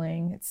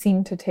cartwheeling. It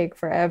seemed to take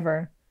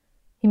forever.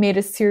 He made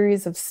a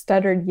series of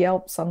stuttered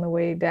yelps on the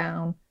way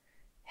down.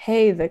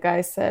 Hey, the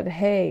guy said,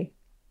 hey.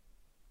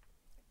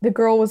 The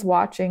girl was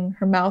watching,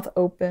 her mouth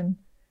open.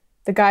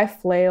 The guy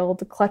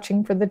flailed,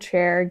 clutching for the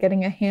chair,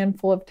 getting a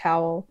handful of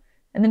towel,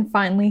 and then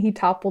finally he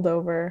toppled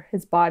over,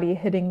 his body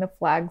hitting the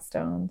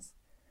flagstones.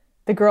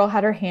 The girl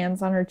had her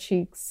hands on her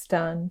cheeks,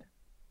 stunned.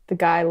 The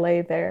guy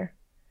lay there.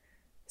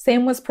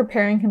 Sam was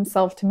preparing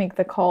himself to make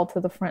the call to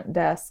the front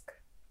desk,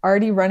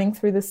 already running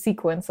through the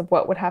sequence of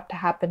what would have to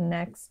happen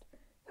next,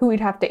 who he'd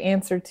have to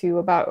answer to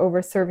about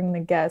over-serving the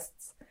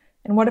guests,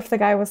 and what if the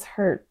guy was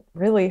hurt,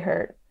 really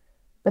hurt.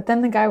 But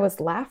then the guy was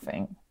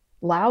laughing,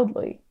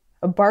 loudly,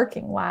 a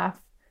barking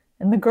laugh,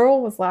 and the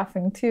girl was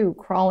laughing too,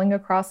 crawling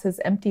across his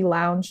empty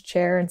lounge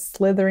chair and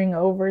slithering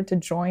over to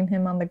join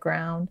him on the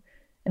ground,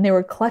 and they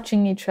were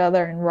clutching each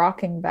other and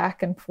rocking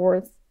back and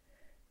forth.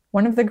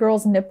 One of the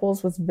girl's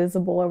nipples was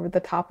visible over the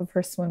top of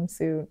her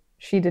swimsuit.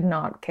 She did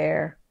not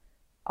care.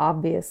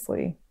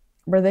 Obviously.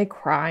 Were they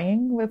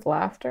crying with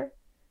laughter?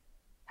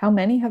 How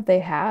many have they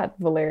had?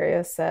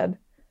 Valeria said.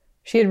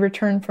 She had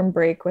returned from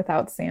break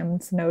without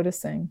Sam's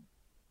noticing.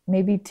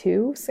 Maybe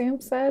 2, Sam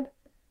said.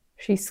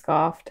 She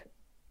scoffed.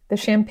 The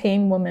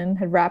champagne woman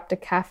had wrapped a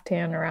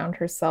caftan around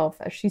herself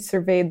as she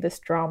surveyed this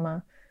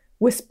drama,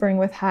 whispering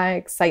with high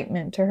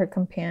excitement to her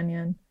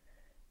companion.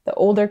 The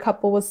older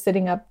couple was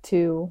sitting up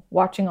too,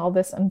 watching all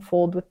this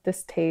unfold with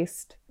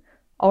distaste.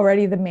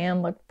 Already the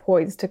man looked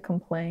poised to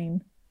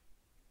complain.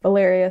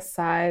 Valeria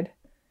sighed.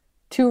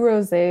 2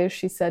 rosés,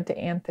 she said to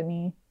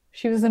Anthony.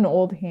 She was an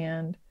old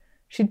hand.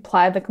 She'd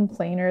ply the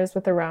complainers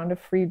with a round of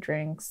free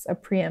drinks, a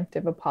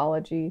preemptive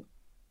apology.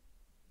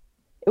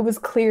 It was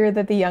clear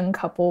that the young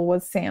couple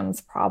was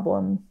Sam's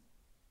problem.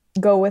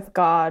 Go with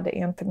God,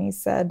 Anthony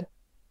said.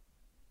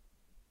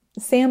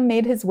 Sam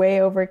made his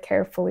way over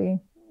carefully.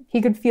 He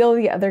could feel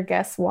the other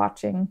guests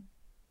watching.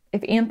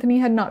 If Anthony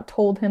had not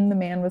told him the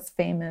man was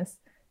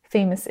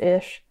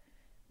famous-ish,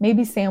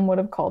 maybe Sam would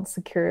have called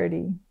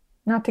security.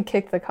 Not to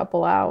kick the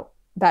couple out.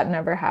 That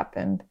never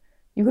happened.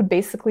 You could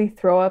basically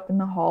throw up in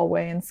the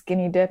hallway and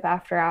skinny dip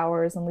after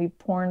hours and leave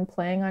porn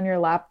playing on your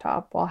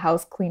laptop while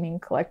house cleaning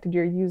collected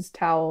your used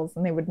towels,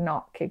 and they would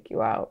not kick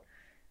you out.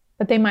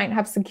 But they might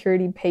have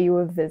security pay you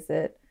a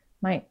visit,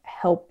 might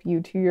help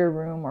you to your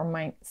room, or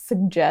might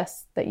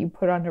suggest that you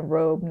put on a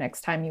robe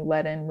next time you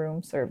let in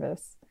room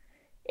service.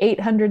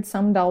 $800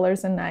 some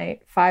a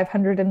night,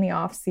 $500 in the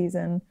off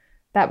season.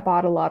 That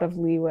bought a lot of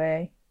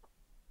leeway.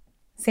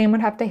 Sam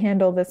would have to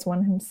handle this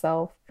one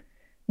himself.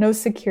 No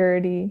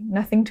security,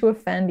 nothing to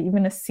offend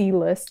even a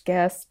C-list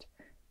guest,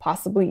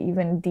 possibly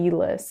even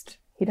D-list.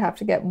 He'd have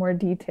to get more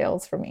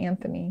details from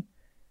Anthony.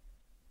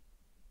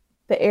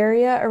 The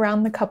area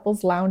around the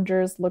couple's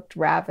loungers looked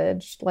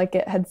ravaged, like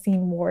it had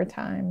seen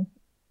wartime.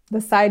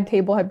 The side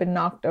table had been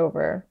knocked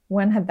over.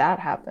 When had that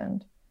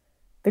happened?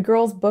 The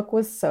girl's book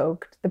was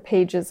soaked, the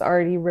pages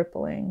already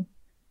rippling.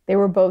 They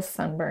were both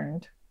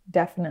sunburned,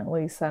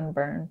 definitely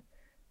sunburned.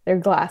 Their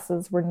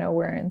glasses were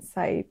nowhere in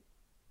sight.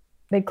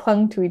 They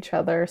clung to each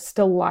other,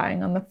 still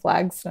lying on the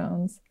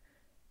flagstones.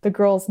 The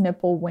girl's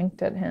nipple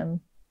winked at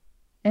him.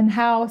 And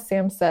how,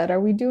 Sam said, are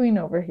we doing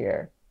over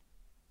here?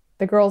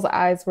 The girl's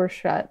eyes were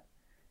shut.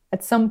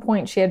 At some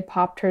point she had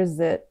popped her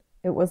zit.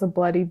 It was a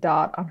bloody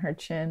dot on her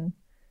chin.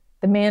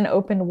 The man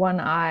opened one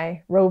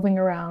eye, roving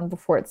around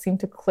before it seemed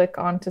to click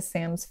onto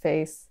Sam's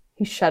face.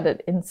 He shut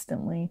it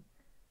instantly.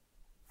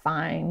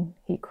 Fine,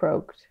 he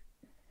croaked.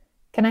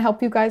 Can I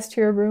help you guys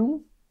to your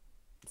room?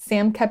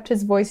 Sam kept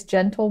his voice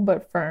gentle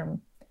but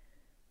firm.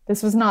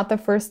 This was not the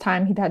first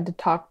time he'd had to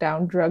talk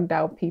down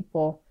drugged-out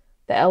people,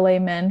 the LA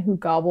men who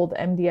gobbled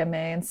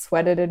MDMA and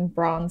sweated in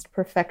bronzed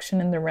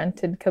perfection in the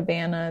rented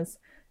cabanas,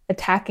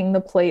 attacking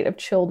the plate of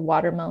chilled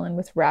watermelon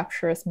with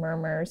rapturous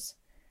murmurs,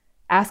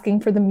 asking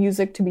for the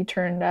music to be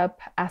turned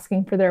up,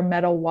 asking for their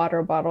metal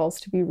water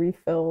bottles to be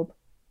refilled.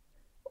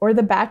 Or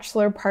the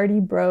bachelor party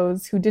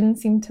bros who didn't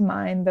seem to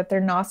mind that their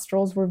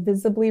nostrils were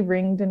visibly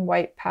ringed in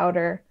white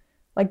powder,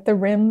 like the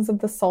rims of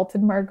the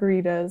salted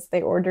margaritas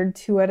they ordered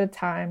 2 at a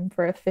time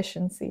for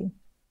efficiency.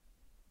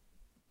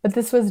 But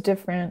this was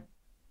different.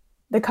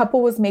 The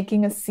couple was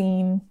making a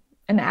scene,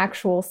 an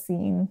actual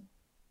scene.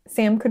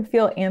 Sam could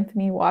feel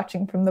Anthony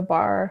watching from the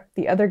bar,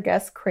 the other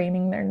guests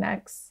craning their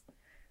necks.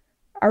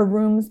 Our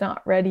room's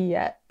not ready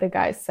yet, the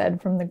guy said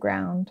from the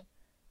ground.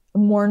 A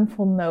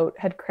mournful note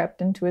had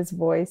crept into his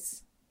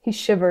voice. He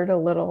shivered a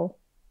little,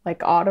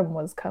 like autumn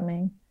was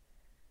coming.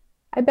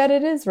 I bet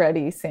it is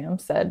ready, Sam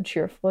said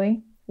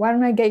cheerfully. Why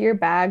don't I get your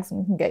bags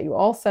and we can get you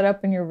all set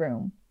up in your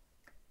room?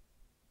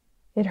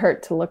 It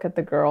hurt to look at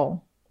the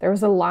girl. There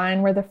was a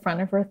line where the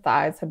front of her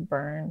thighs had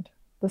burned.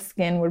 The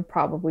skin would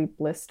probably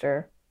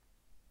blister.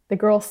 The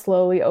girl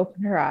slowly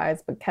opened her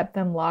eyes but kept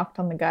them locked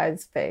on the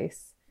guy's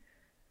face.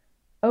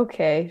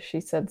 Okay,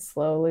 she said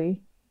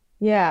slowly.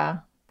 Yeah,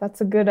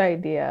 that's a good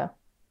idea.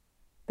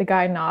 The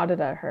guy nodded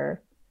at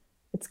her.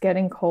 It's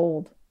getting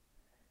cold.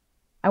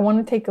 I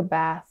want to take a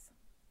bath.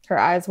 Her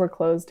eyes were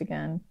closed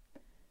again.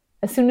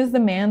 As soon as the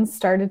man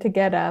started to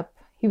get up,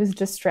 he was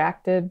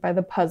distracted by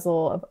the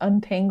puzzle of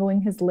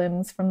untangling his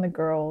limbs from the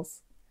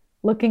girl's,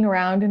 looking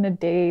around in a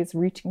daze,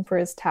 reaching for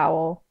his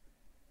towel.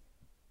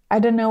 I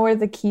don't know where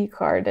the key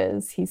card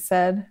is, he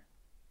said.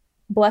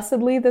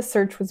 Blessedly, the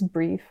search was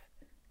brief.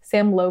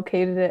 Sam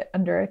located it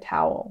under a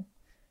towel.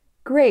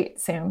 Great,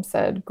 Sam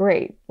said.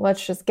 Great.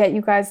 Let's just get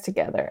you guys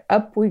together.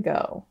 Up we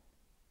go.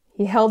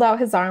 He held out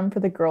his arm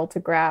for the girl to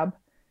grab.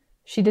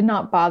 She did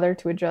not bother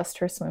to adjust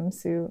her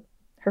swimsuit.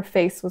 Her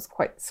face was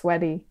quite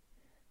sweaty.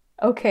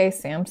 Okay,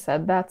 Sam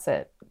said. That's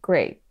it.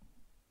 Great.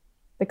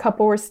 The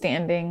couple were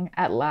standing,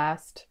 at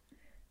last.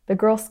 The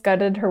girl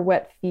scudded her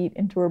wet feet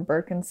into her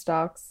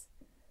Birkenstocks.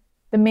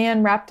 The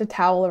man wrapped a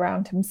towel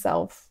around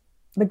himself.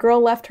 The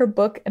girl left her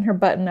book and her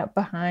button-up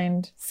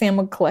behind. Sam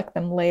would collect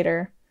them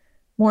later.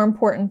 More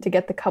important to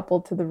get the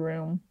couple to the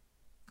room.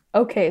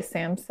 Okay,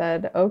 Sam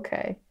said.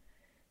 Okay.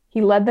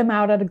 He led them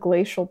out at a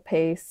glacial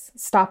pace,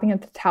 stopping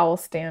at the towel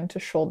stand to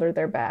shoulder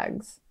their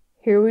bags.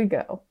 Here we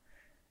go.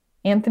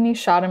 Anthony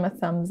shot him a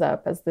thumbs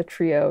up as the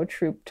trio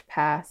trooped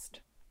past.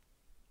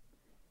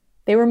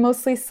 They were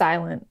mostly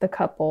silent, the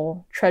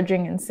couple,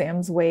 trudging in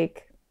Sam's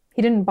wake.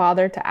 He didn't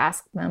bother to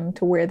ask them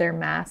to wear their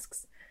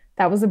masks.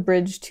 That was a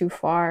bridge too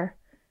far.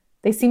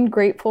 They seemed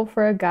grateful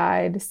for a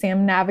guide,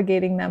 Sam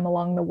navigating them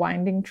along the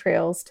winding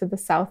trails to the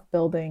south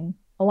building,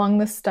 along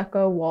the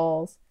stucco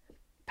walls,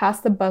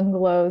 past the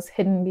bungalows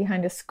hidden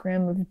behind a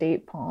scrim of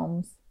date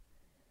palms.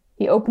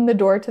 He opened the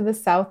door to the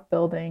south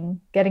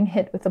building, getting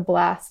hit with a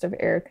blast of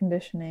air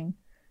conditioning.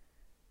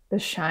 The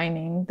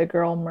Shining, the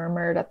girl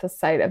murmured at the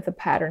sight of the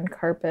patterned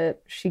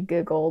carpet. She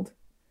giggled.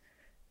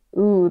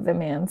 Ooh, the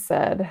man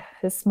said.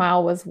 His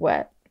smile was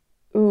wet.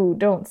 Ooh,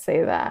 don't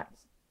say that.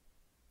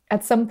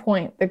 At some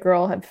point, the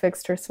girl had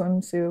fixed her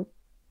swimsuit.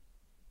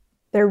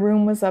 Their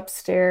room was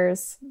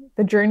upstairs.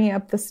 The journey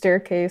up the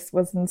staircase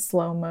was in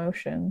slow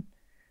motion.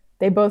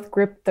 They both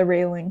gripped the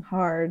railing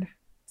hard.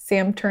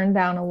 Sam turned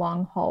down a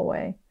long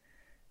hallway.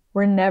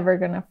 We're never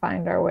going to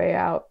find our way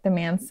out, the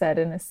man said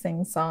in a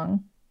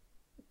sing-song.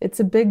 It's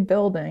a big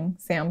building,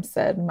 Sam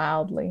said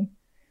mildly.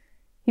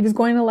 He was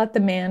going to let the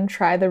man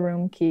try the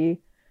room key,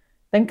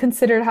 then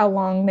considered how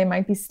long they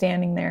might be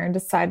standing there and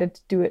decided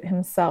to do it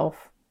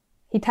himself.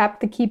 He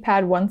tapped the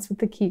keypad once with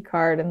the key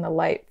card and the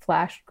light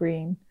flashed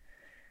green.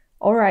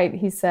 All right,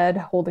 he said,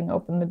 holding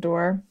open the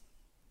door.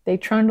 They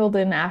trundled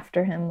in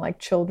after him like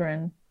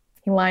children.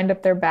 He lined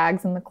up their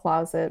bags in the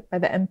closet by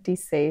the empty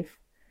safe.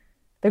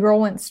 The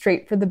girl went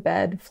straight for the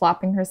bed,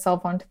 flopping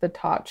herself onto the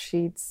taut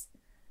sheets.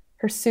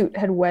 Her suit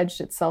had wedged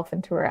itself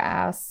into her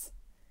ass.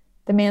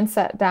 The man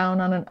sat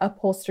down on an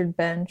upholstered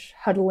bench,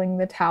 huddling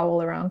the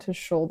towel around his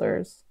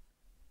shoulders.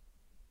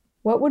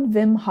 What would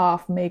Wim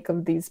Hof make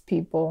of these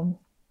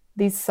people?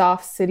 These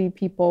soft city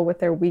people with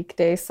their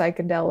weekday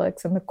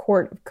psychedelics and the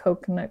quart of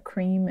coconut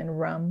cream and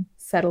rum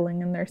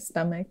settling in their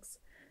stomachs,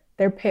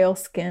 their pale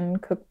skin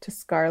cooked to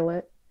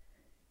scarlet.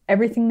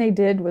 Everything they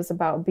did was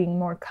about being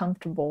more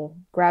comfortable,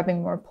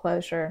 grabbing more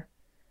pleasure.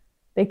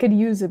 They could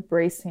use a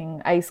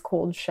bracing,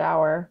 ice-cold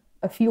shower,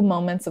 a few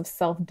moments of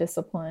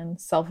self-discipline,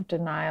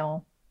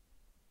 self-denial.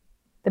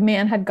 The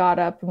man had got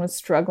up and was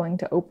struggling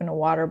to open a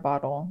water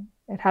bottle.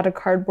 It had a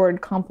cardboard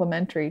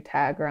complimentary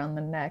tag around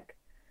the neck.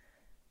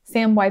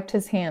 Sam wiped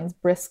his hands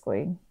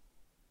briskly.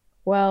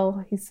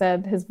 Well, he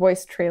said, his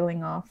voice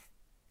trailing off.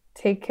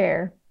 Take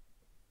care.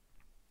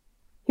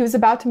 He was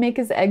about to make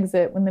his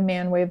exit when the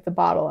man waved the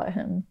bottle at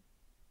him.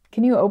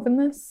 Can you open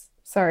this?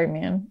 Sorry,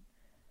 man.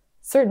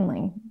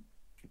 Certainly.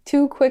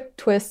 2 quick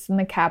twists and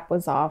the cap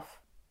was off.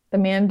 The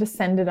man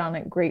descended on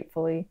it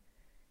gratefully.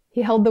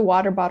 He held the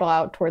water bottle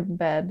out toward the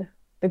bed.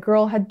 The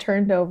girl had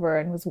turned over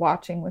and was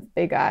watching with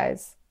big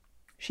eyes.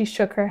 She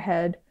shook her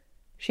head.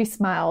 She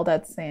smiled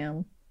at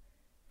Sam.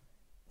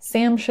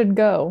 Sam should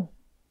go,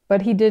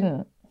 but he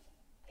didn't.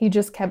 He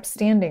just kept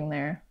standing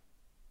there.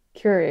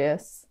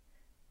 Curious.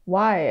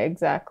 Why,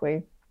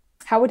 exactly?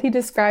 How would he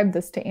describe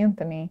this to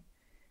Anthony?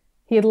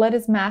 He had let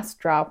his mask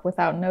drop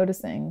without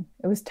noticing.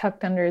 It was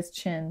tucked under his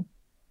chin.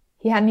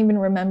 He hadn't even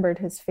remembered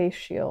his face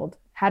shield,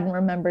 hadn't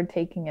remembered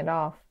taking it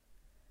off.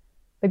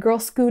 The girl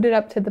scooted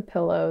up to the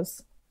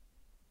pillows.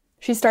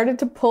 She started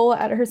to pull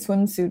at her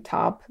swimsuit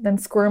top, then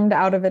squirmed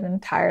out of it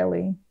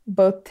entirely,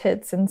 both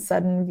tits in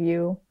sudden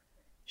view.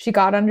 She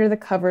got under the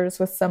covers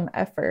with some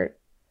effort.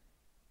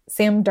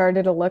 Sam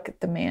darted a look at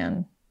the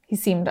man. He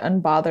seemed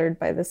unbothered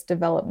by this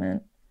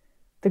development.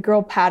 The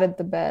girl patted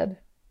the bed.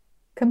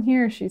 Come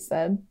here, she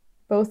said.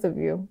 Both of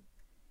you.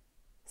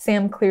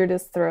 Sam cleared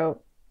his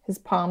throat. His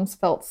palms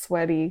felt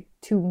sweaty,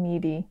 too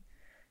meaty.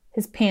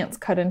 His pants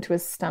cut into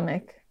his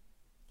stomach.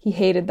 He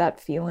hated that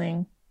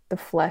feeling, the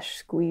flesh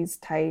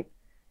squeezed tight.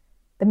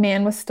 The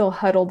man was still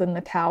huddled in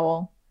the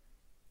towel.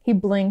 He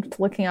blinked,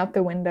 looking out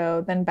the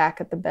window, then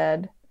back at the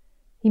bed.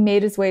 He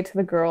made his way to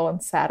the girl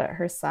and sat at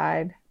her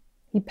side.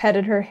 He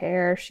petted her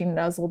hair. She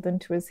nuzzled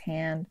into his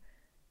hand.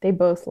 They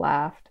both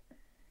laughed.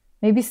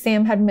 Maybe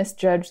Sam had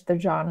misjudged the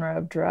genre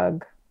of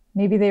drug.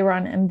 Maybe they were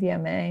on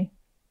MDMA.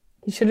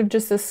 He should have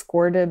just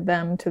escorted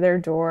them to their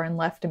door and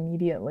left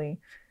immediately.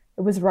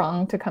 It was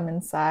wrong to come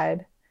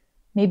inside,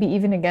 maybe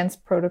even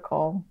against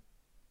protocol.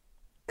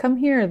 Come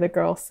here, the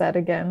girl said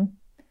again.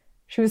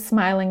 She was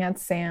smiling at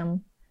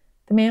Sam.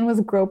 The man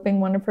was groping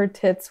one of her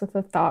tits with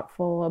a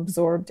thoughtful,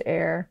 absorbed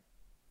air.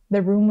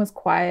 The room was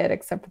quiet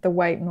except for the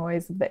white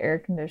noise of the air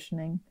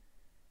conditioning.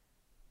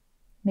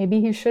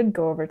 Maybe he should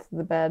go over to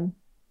the bed.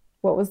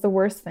 What was the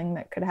worst thing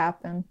that could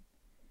happen?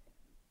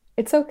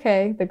 It's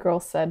okay, the girl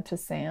said to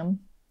Sam,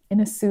 in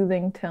a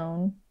soothing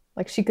tone,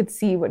 like she could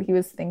see what he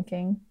was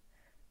thinking.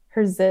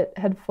 Her zit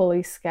had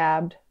fully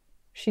scabbed.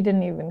 She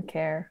didn't even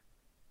care.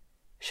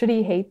 Should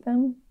he hate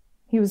them?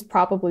 He was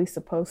probably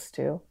supposed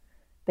to.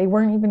 They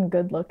weren't even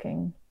good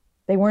looking.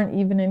 They weren't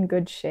even in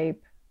good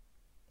shape.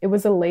 It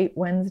was a late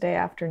Wednesday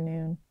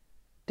afternoon.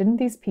 Didn't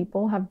these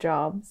people have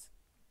jobs?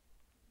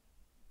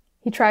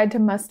 He tried to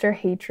muster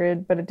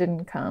hatred, but it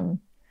didn't come.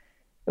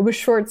 It was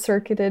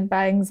short-circuited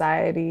by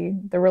anxiety,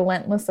 the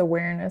relentless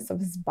awareness of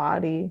his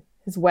body,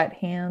 his wet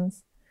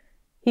hands.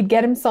 He'd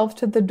get himself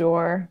to the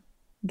door,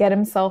 get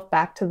himself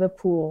back to the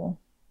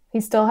pool.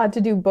 He still had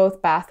to do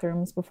both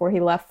bathrooms before he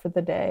left for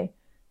the day,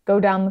 go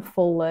down the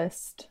full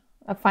list,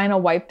 a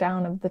final wipe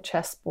down of the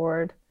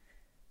chessboard.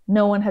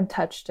 No one had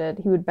touched it.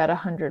 He would bet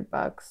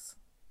 $100.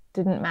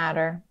 Didn't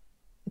matter.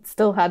 It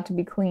still had to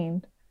be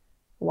cleaned.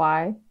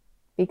 Why?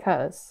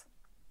 Because.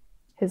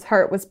 His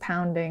heart was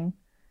pounding.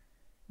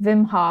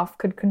 Wim Hof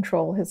could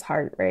control his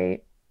heart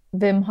rate.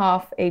 Wim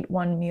Hof ate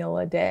 1 meal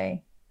a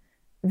day.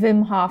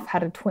 Wim Hof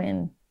had a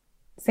twin.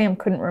 Sam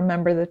couldn't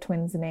remember the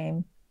twin's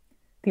name.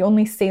 The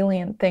only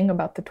salient thing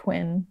about the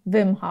twin,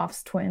 Wim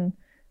Hof's twin,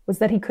 was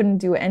that he couldn't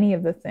do any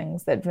of the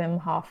things that Wim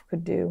Hof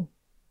could do.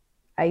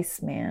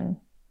 Iceman.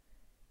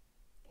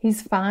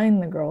 He's fine,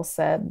 the girl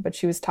said, but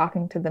she was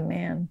talking to the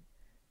man.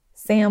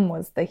 Sam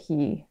was the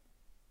he.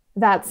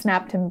 That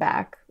snapped him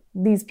back.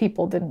 These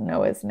people didn't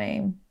know his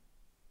name.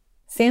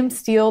 Sam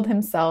steeled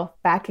himself,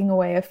 backing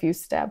away a few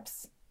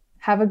steps.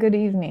 Have a good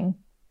evening.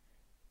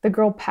 The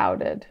girl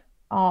pouted.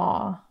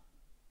 Aw.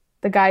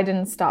 The guy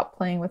didn't stop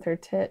playing with her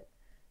tit.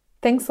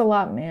 Thanks a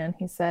lot, man,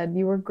 he said.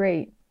 You were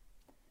great.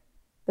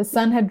 The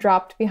sun had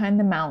dropped behind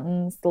the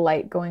mountains, the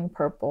light going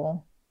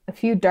purple. A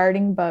few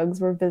darting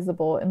bugs were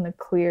visible in the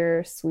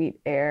clear,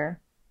 sweet air.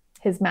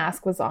 His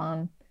mask was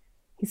on.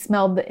 He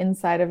smelled the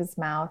inside of his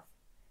mouth.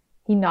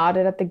 He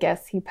nodded at the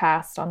guests he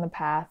passed on the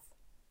path.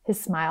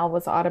 His smile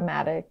was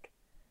automatic.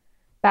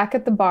 Back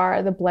at the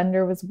bar, the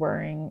blender was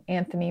whirring,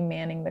 Anthony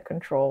manning the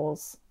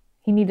controls.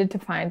 He needed to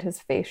find his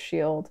face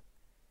shield.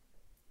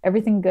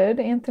 Everything good?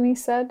 Anthony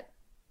said.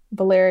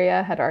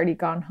 Valeria had already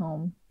gone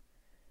home.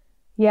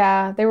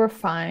 Yeah, they were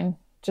fine,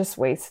 just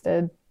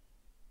wasted.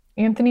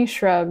 Anthony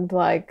shrugged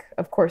like,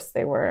 of course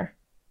they were.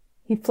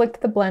 He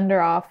flicked the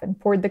blender off and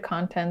poured the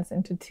contents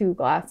into 2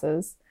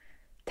 glasses.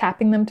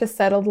 Tapping them to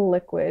settle the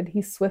liquid,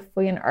 he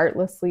swiftly and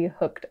artlessly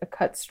hooked a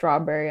cut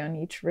strawberry on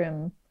each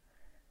rim.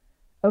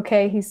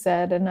 Okay, he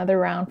said, another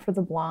round for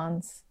the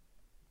blondes.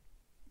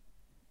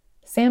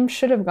 Sam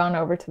should have gone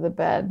over to the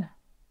bed,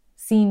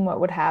 seen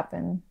what would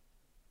happen.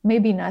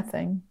 Maybe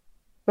nothing,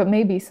 but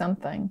maybe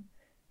something.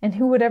 And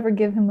who would ever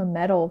give him a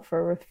medal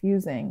for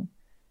refusing?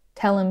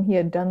 Tell him he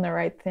had done the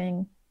right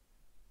thing?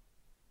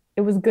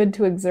 It was good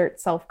to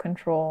exert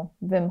self-control,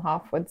 Wim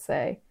Hof would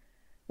say.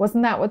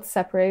 Wasn't that what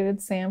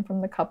separated Sam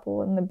from the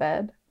couple in the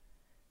bed?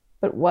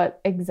 But what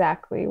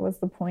exactly was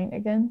the point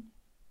again?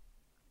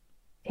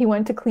 He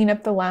went to clean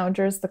up the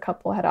loungers the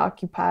couple had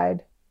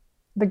occupied.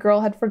 The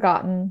girl had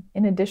forgotten,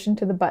 in addition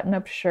to the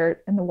button-up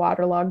shirt and the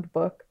waterlogged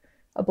book,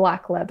 a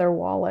black leather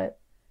wallet.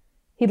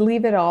 He'd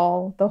leave it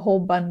all, the whole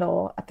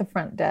bundle, at the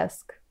front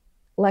desk.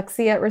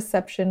 Lexi at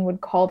reception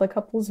would call the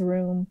couple's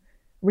room,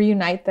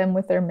 reunite them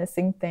with their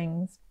missing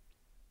things.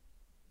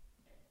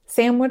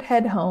 Sam would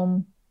head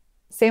home.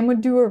 Sam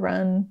would do a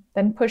run,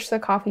 then push the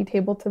coffee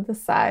table to the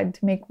side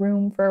to make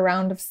room for a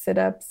round of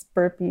sit-ups,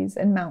 burpees,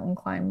 and mountain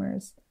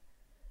climbers.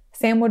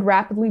 Sam would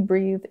rapidly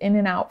breathe in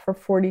and out for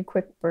 40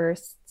 quick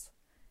bursts.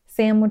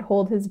 Sam would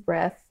hold his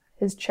breath,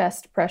 his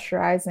chest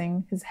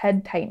pressurizing, his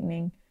head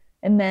tightening,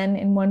 and then,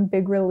 in one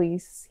big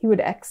release, he would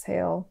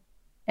exhale,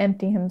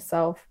 empty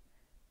himself.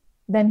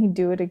 Then he'd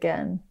do it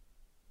again,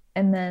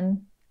 and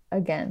then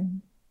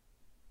again.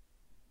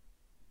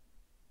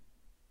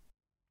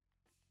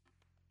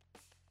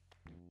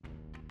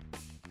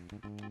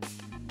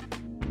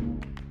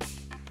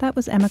 That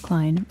was Emma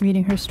Cline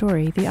reading her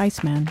story, The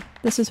Iceman.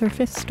 This is her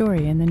 5th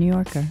story in The New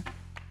Yorker.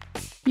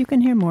 You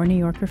can hear more New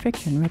Yorker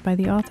fiction read by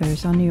the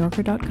authors on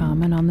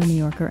NewYorker.com and on the New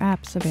Yorker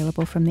apps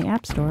available from the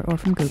App Store or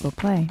from Google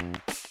Play.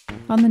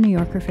 On the New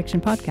Yorker Fiction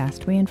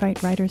Podcast, we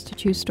invite writers to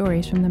choose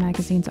stories from the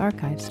magazine's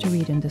archives to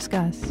read and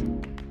discuss.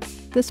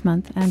 This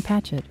month, Ann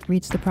Patchett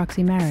reads The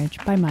Proxy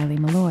Marriage by Miley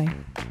Malloy.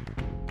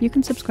 You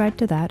can subscribe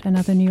to that and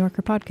other New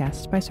Yorker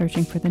podcasts by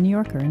searching for The New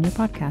Yorker in your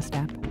podcast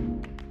app.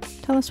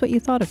 Tell us what you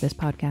thought of this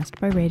podcast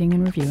by rating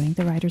and reviewing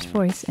The Writer's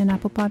Voice in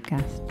Apple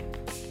Podcasts.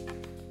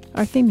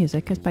 Our theme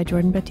music is by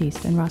Jordan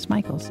Batiste and Ross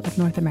Michaels of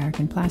North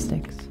American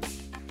Plastics.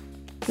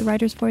 The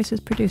Writer's Voice is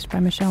produced by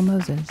Michelle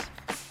Moses.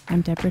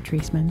 I'm Deborah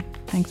Treisman.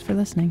 Thanks for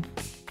listening.